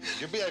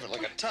 You're behaving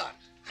like a tot.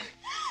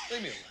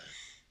 Leave me alone.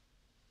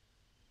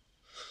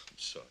 I'm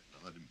sorry. No,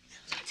 I didn't.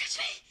 Don't touch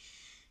me.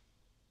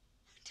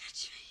 Don't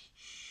touch me.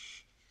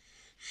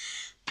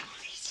 All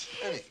these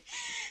years. Honey.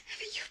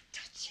 You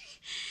touch me.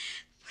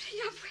 Putting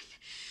up with.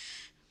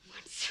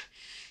 Once.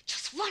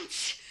 Just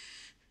once.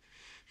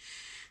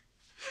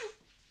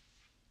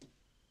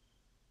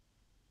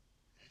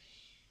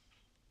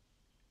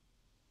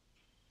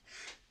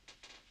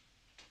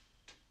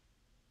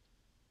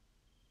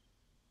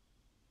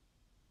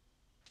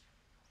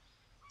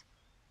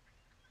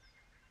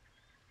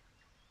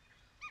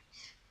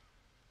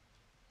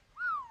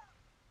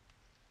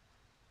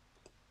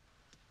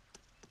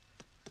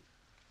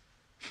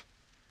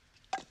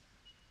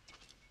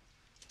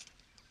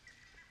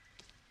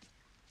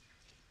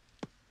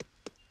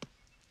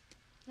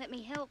 Let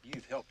me help.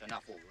 You've helped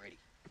enough already.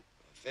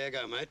 Fair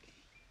go, mate.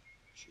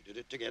 She did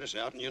it to get us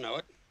out, and you know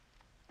it.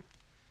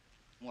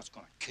 What's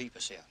going to keep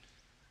us out?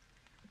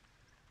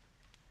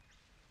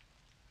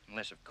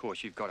 Unless, of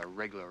course, you've got a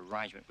regular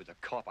arrangement with a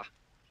copper.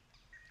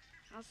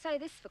 I'll say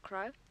this for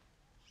Crow.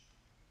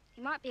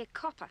 He might be a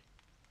copper,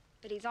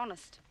 but he's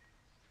honest.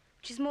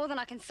 Which is more than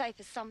I can say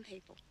for some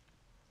people.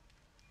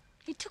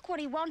 He took what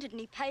he wanted and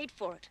he paid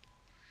for it.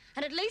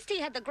 And at least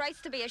he had the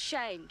grace to be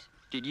ashamed.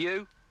 Did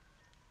you?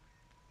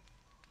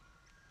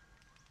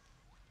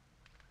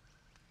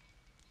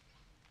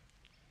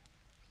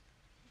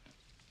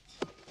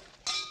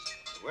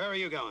 Where are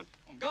you going?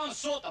 I'm going to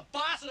sort the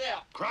bastard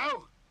out.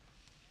 Crow?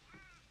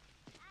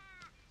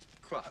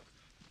 Crow.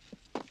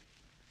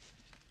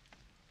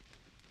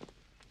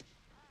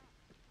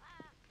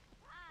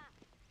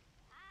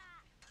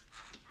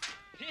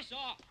 Piss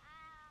off.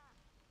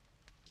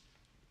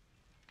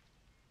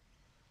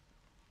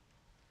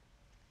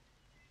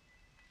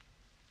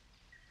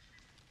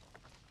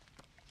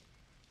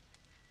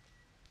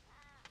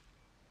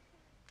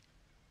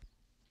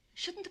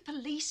 Shouldn't the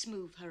police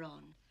move her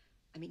on?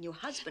 I mean, your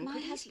husband My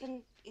could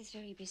husband is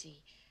very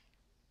busy.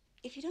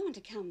 If you don't want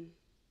to come,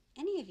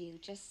 any of you,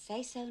 just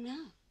say so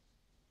now.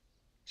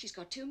 She's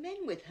got 2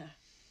 men with her.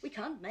 We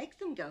can't make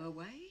them go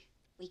away.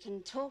 We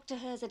can talk to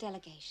her as a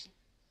delegation.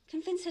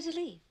 Convince her to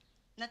leave.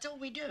 That's all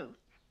we do.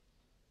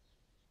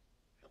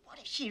 But what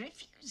if she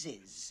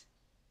refuses?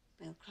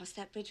 We'll cross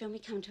that bridge when we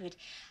come to it.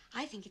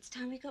 I think it's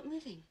time we got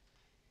moving.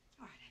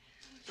 All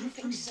right. I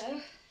think so.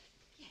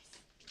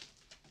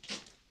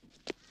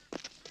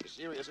 You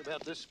serious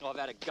about this? I've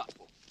had a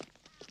gutful.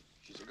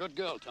 She's a good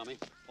girl, Tommy.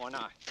 I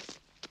know.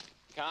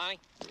 Kearney?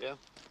 Yeah?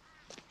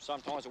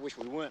 Sometimes I wish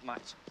we weren't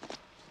mates.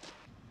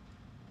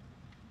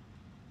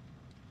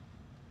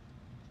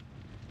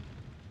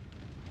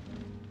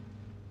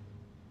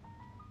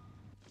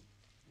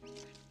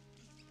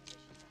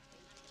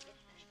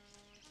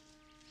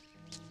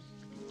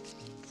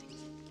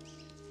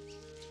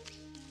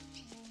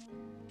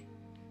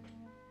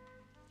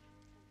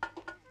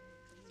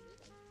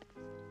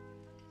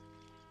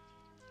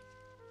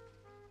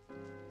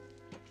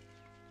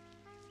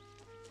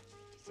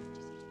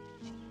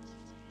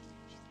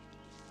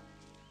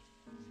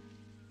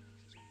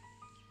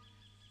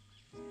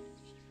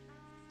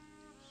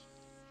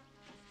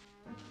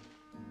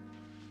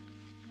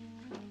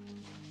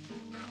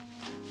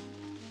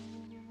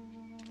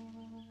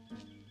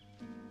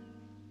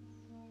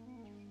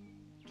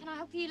 Can I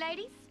help you,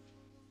 ladies?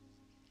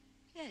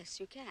 Yes,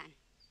 you can.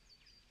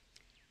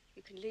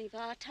 You can leave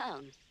our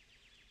town.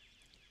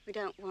 We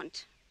don't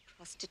want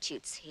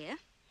prostitutes here.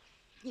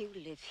 You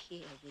live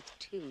here with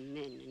 2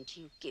 men and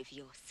you give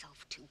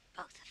yourself to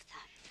both of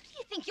them. Who do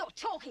you think you're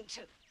talking to?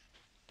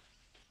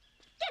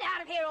 Get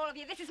out of here, all of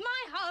you. This is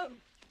my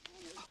home.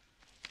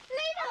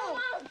 Leave them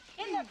alone.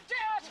 In the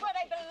dirt where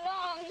they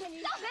belong.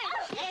 Stop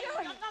it.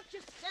 Not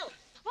yourself.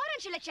 Why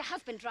don't you let your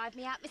husband drive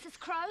me out, Mrs.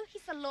 Crow?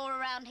 He's the law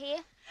around here.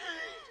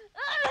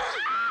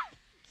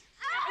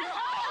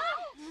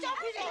 Stop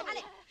it,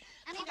 Annie.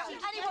 Annie,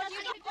 what do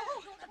you do?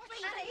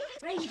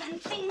 Raven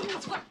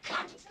things will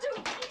come to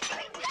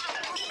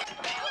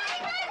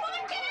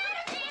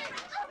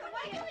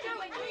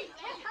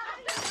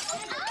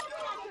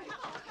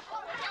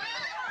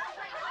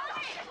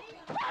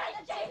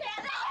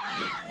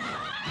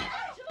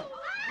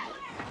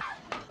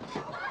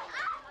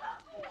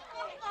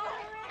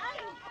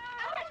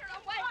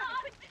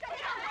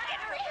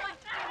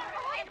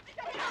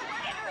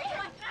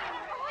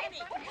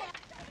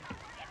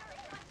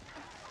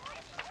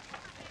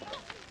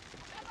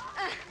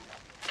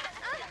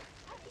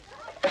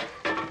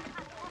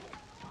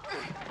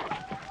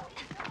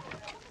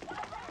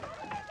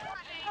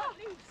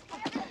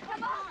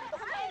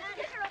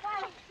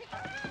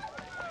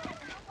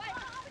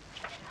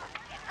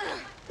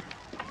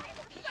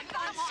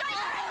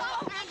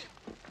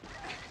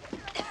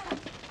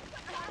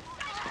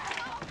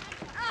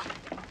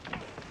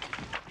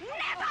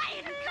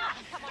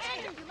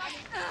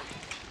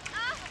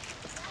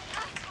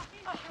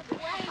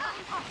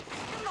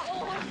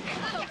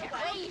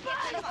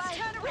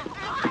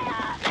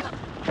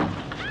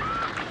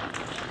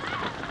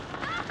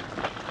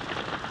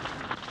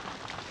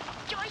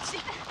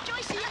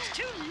Joycey, it's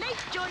too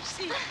late,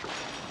 Joycey.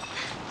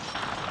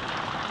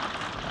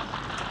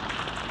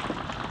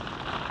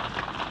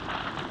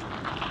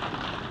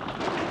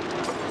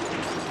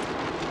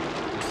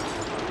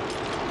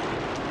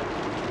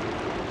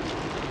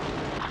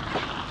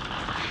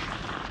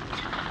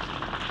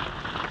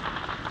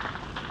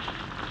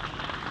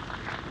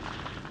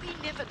 We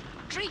never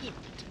dreamed.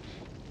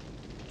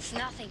 It's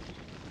nothing.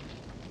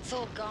 It's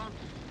all gone.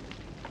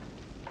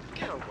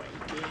 Go away,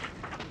 dear.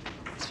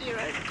 It's for your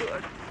own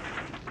good.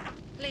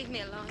 Leave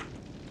me alone.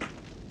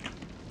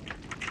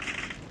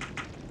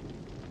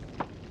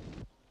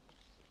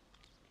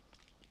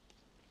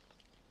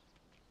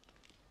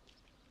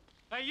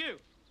 Hey, you,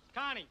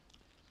 Kearney.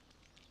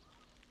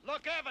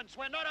 Look, Evans,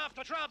 we're not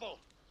after trouble.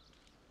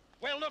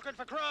 We're looking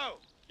for Crow.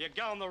 You're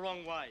going the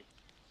wrong way.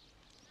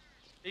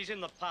 He's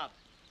in the pub.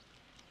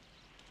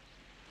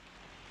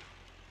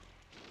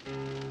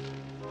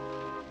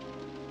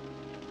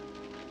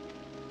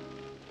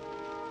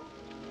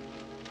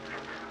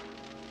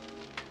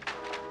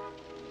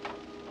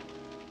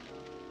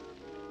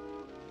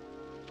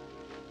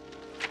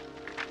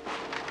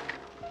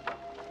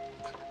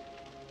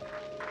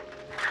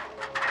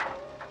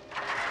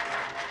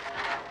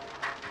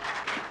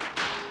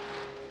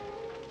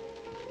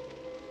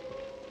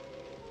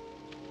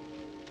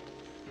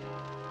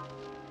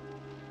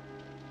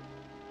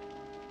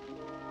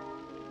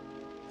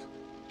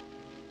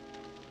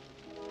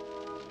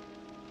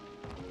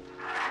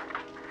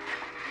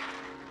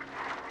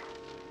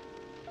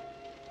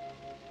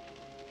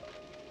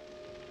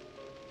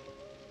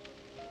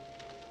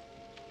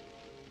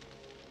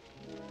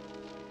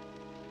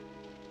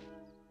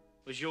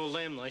 Was your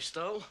lamb they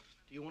stole? Do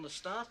you want to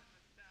start?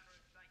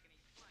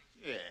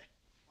 Yeah.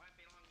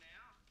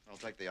 I'll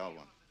take the old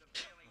one.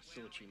 I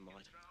thought you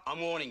might.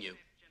 I'm warning you.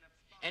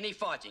 Any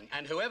fighting,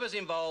 and whoever's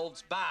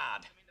involved's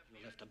barred.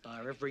 You'll have to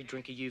bar every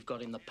drinker you've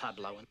got in the pub,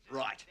 Lowen.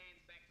 Right.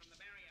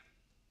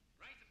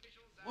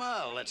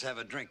 Well, let's have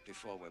a drink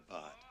before we're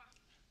barred.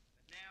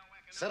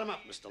 Set him up,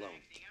 Mr. Lone.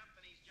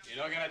 You're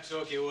not going to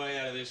talk your way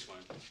out of this one.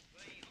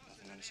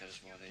 Nothing going to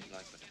satisfy these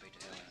blokes but to beat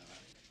the hell out of her.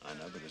 I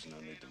know, but there's no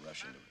need to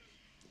rush into it.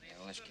 Yeah,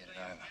 well, let's get it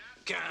over.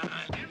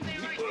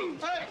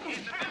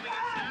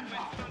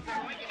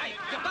 Hey,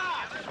 you're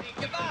barred!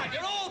 You're barred!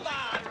 You're all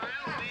barred!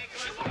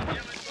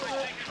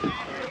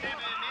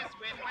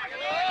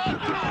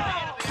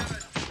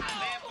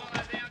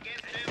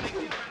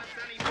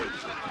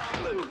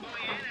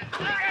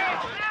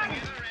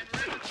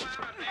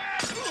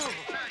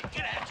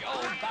 Get out, you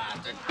old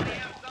bastard!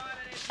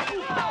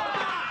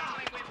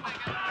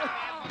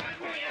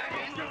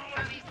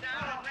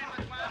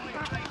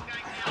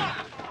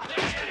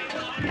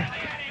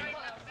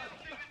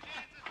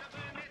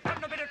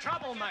 Having a bit of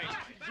trouble, mate.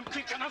 You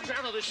kicking us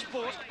out of this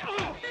sport. Hey,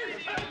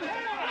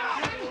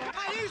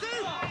 who's who?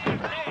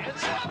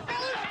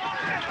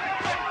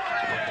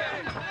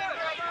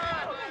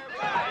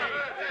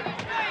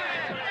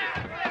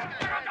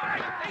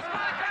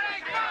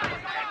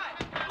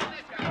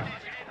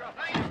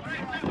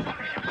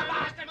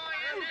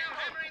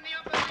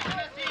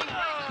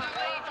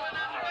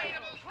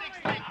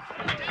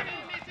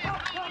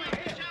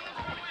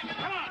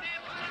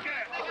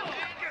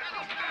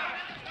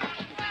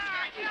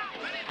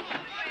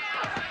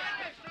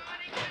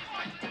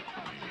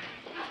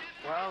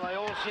 Well, they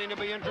all seem to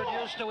be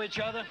introduced to each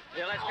other.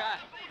 Yeah, let's go.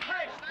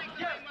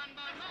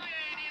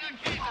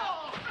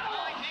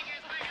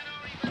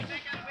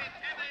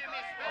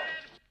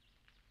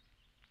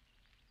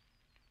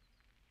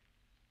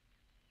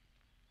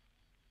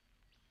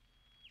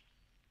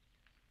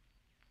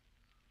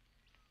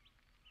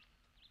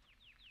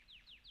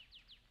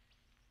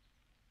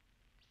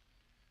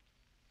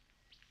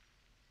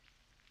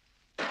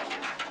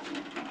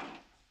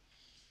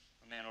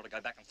 A man ought to go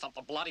back and thump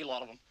the bloody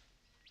lot of them.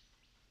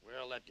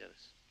 Where'll that get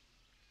us?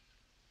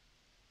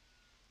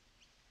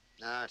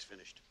 Nah, it's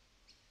finished.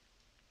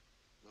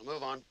 We'll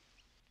move on.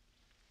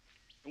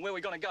 And where are we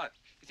going to go?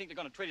 You think they're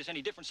going to treat us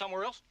any different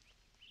somewhere else?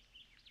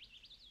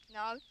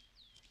 No.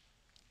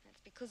 That's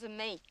because of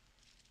me.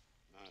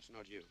 No, it's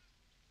not you.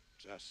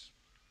 It's us.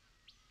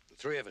 The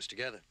three of us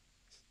together.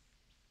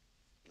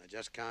 And they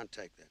just can't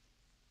take that.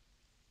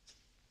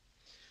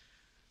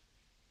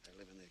 They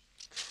live in their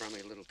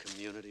crummy little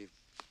community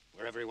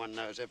where everyone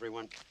knows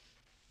everyone.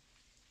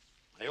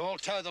 They all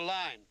toe the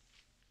line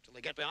till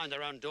they get behind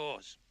their own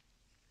doors.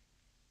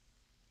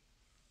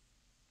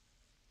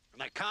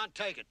 And they can't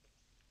take it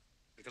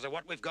because of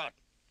what we've got.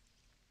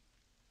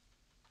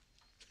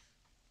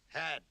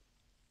 Had.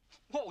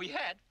 What we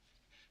had?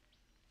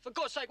 For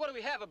God's sake, what do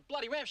we have? A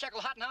bloody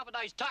ramshackle hut and half a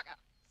day's tucker.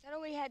 Is that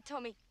all we had,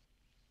 Tommy?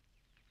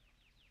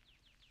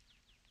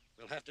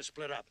 We'll have to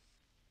split up.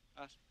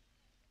 Us?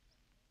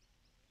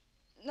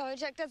 No,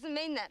 Jack doesn't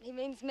mean that. He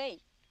means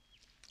me.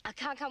 I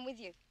can't come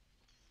with you.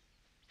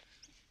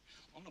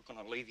 I'm not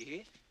going to leave you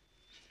here.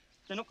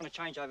 They're not going to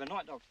change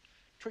overnight. They'll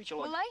treat you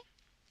like... Will they?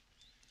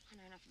 I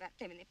know enough about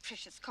them and their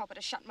precious copper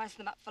to shut most of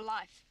them up for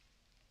life.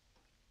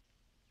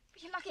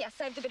 But you're lucky I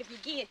saved a bit of your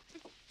gear.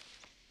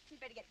 You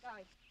better get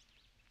going.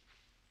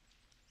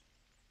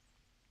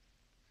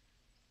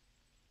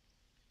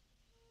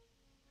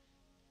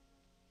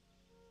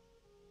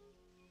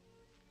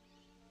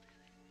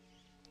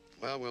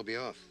 Well, we'll be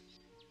off.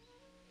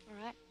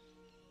 All right.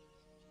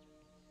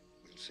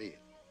 We'll see you.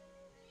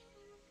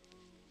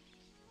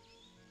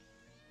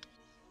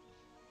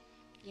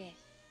 Yeah.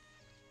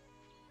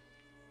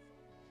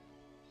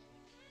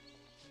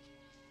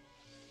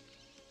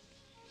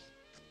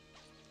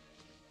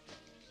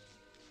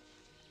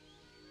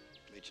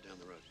 Meet you down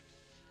the road.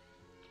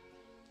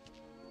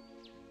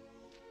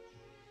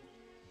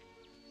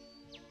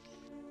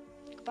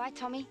 Goodbye,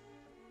 Tommy.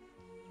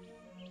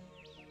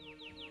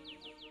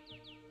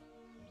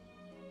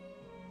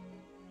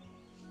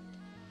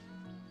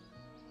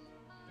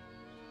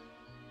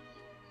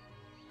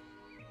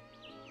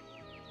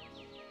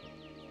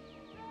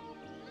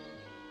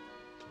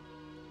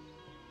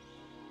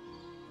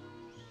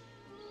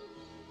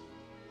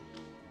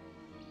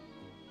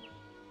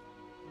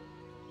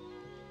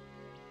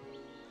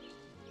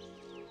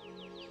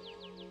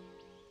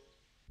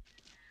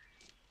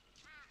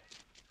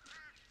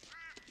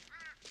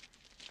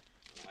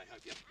 I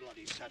hope you're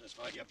bloody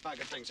satisfied you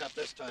buggered things up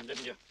this time,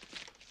 didn't you?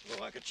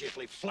 Oh, I could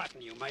cheerfully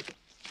flatten you, mate.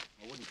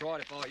 I wouldn't try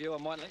it if I were you. I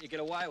might let you get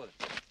away with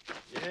it.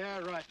 Yeah,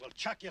 right. Well,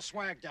 chuck your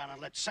swag down and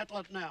let's settle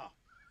it now.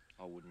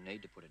 I wouldn't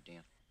need to put it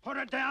down. Put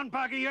it down,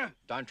 bugger you.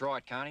 Don't try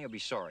it, Kearney. You'll be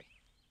sorry.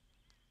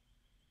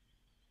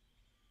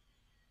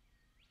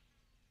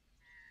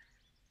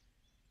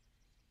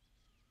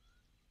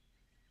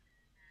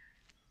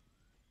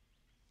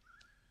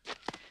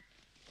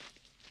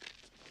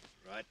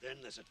 Right then,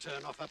 there's a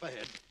turn off up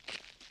ahead.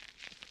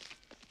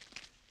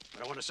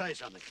 But I want to say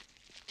something.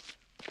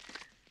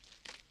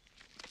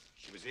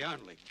 She was the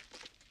only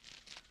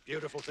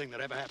beautiful thing that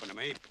ever happened to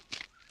me.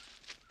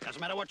 Doesn't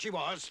matter what she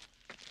was.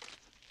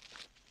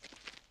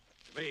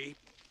 To me,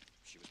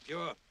 she was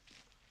pure.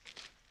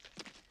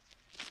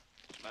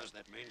 I suppose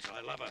that means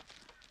I love her.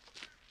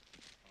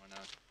 I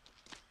know.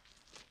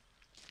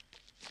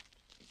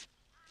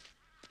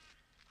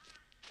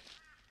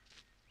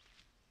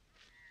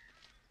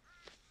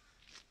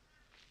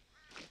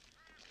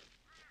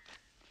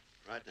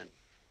 Right then.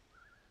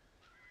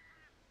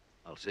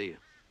 I'll see you.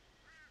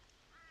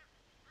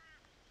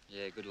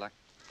 Yeah, good luck.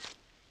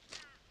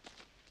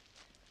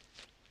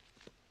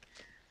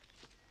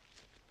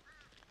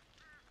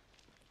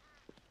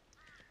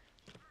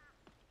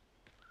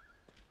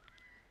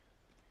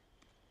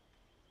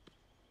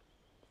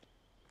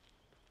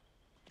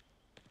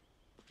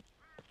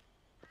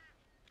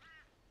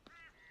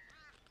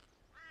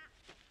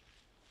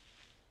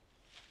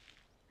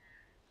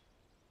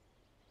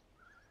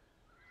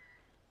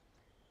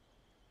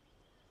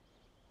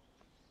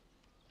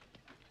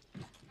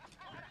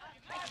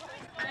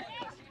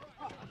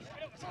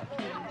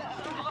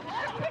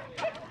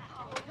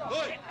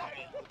 Look,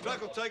 the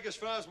truck will take us as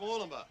far as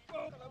Moolumba.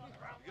 You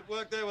get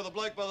work there with a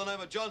bloke by the name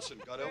of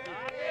Johnson, God help you.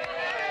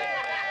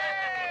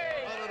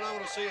 I don't know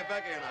when to see you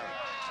back here now.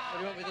 What do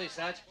you want me to do,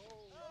 Sarge?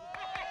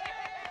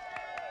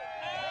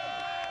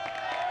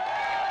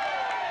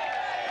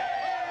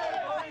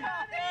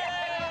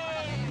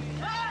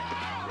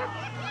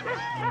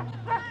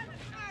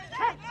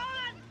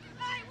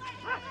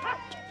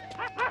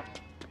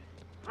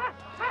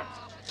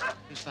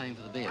 Who's paying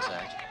for the beer,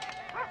 Sarge?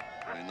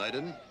 I mean, they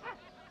didn't.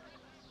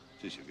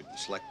 Geez, you're getting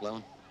slack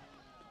blowing.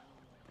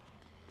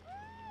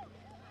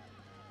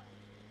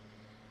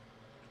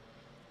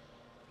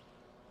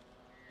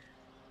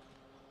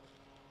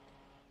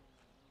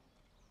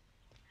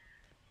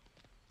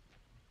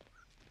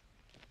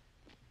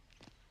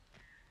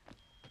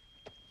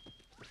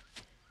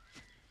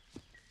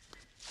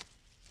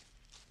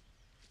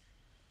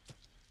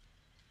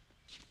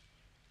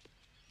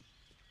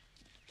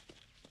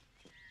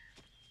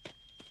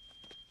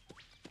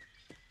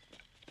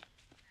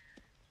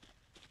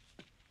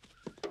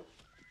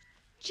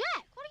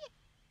 Jack, what are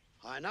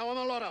you... I know I'm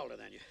a lot older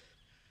than you.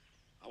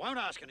 I won't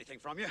ask anything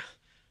from you.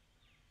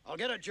 I'll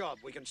get a job.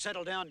 We can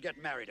settle down and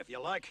get married if you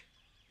like.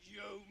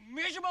 You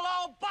miserable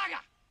old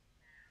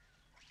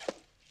bugger!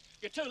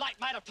 You're too late,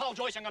 mate. I've told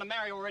Joyce I'm going to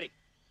marry already.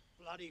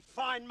 Bloody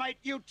fine, mate.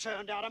 You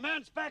turned out. A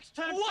man's back's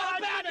turned. What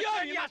about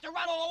you? You must have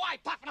run all the way,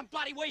 puffing and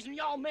bloody wheezing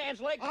your old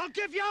man's leg. I'll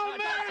give you old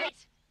man! Stop it!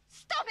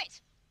 Stop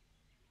it!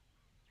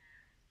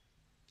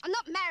 I'm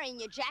not marrying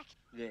you, Jack.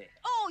 Yeah.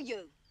 Or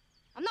you.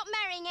 I'm not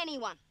marrying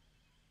anyone.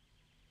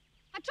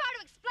 I try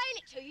to explain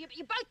it to you, but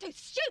you're both too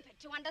stupid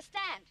to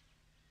understand.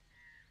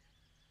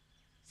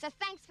 So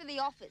thanks for the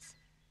offers,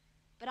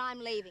 but I'm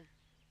leaving.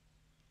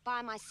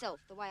 By myself,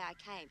 the way I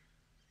came.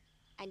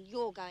 And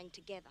you're going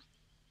together.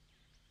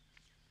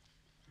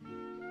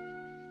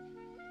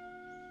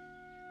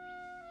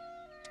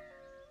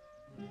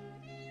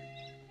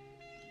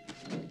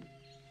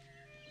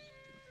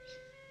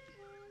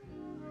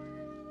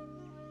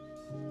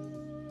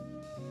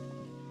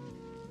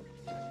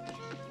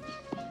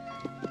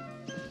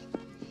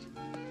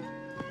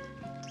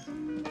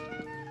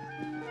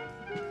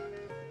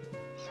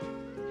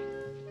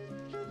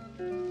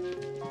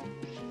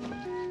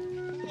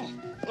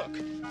 Look.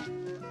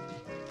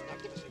 Now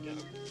give us a go.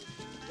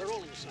 We're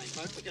all in the same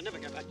boat. We can never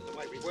go back to the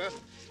way we were.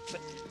 But,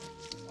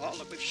 oh,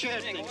 look, we've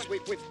shared things.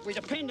 We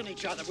depend on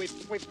each other.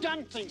 We've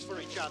done things for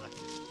each other.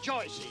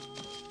 Joyce.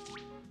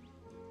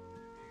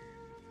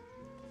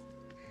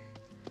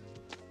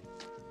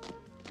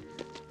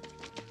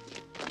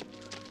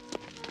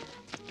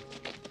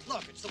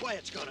 Look, it's the way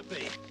it's got to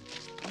be.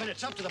 I mean,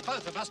 it's up to the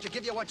both of us to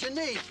give you what you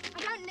need.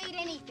 I don't need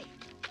anything.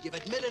 You've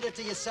admitted it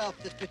to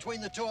yourself that between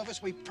the two of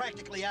us, we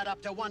practically add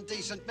up to one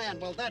decent man.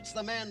 Well, that's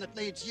the man that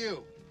needs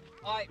you.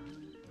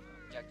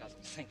 Jack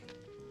doesn't think.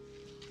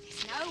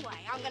 There's no way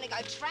I'm going to go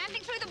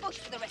tramping through the bush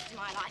for the rest of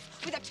my life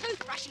with a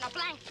toothbrush and a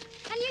blanket.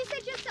 And you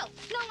said yourself,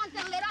 no one's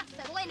going to let us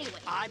settle anyway.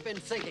 I've been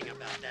thinking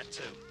about that,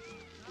 too.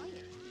 Oh,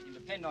 yeah. You can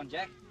depend on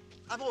Jack.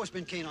 I've always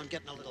been keen on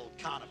getting a little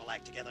carnival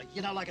act together.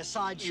 You know, like a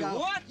sideshow. You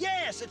what?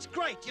 Yes, it's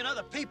great. You know,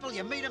 the people,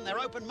 you meet them, they're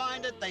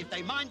open-minded,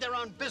 they mind their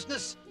own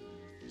business.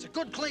 It's a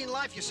good, clean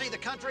life. You see the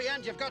country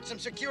and you've got some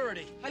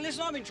security. Hey,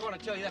 listen, I've been trying to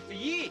tell you that for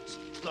years.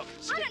 Look,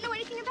 I don't know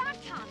anything about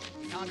carnival.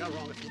 you can't go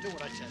wrong if you do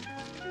what I tell you.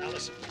 Now,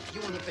 listen, you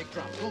want a big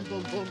drum. Boom,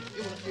 boom, boom.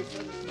 You want a few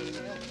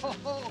feathers. Ho,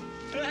 ho.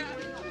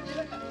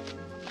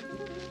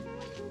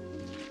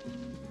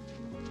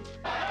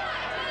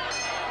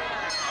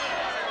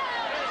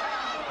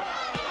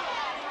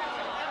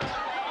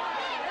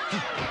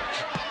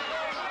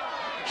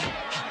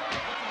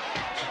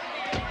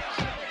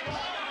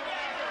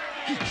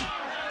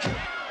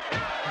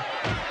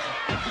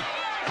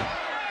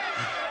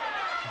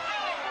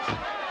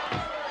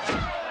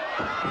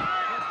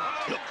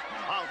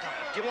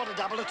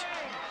 Double it.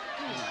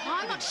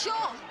 I'm not sure.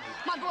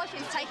 My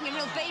boyfriend's taking a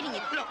real beating.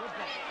 Look,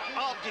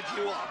 I'll give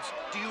you odds.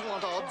 Do you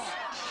want odds?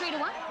 3 to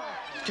 1.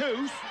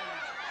 2s.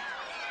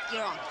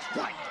 You're on.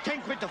 Right,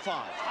 10 quid to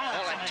 5.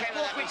 I'll have 10 of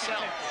that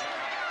myself.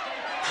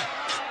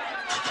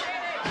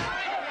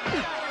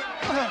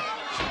 1,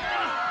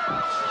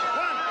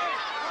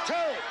 2,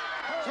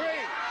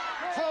 3,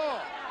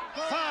 4,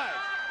 5,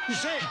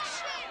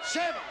 6,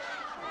 7.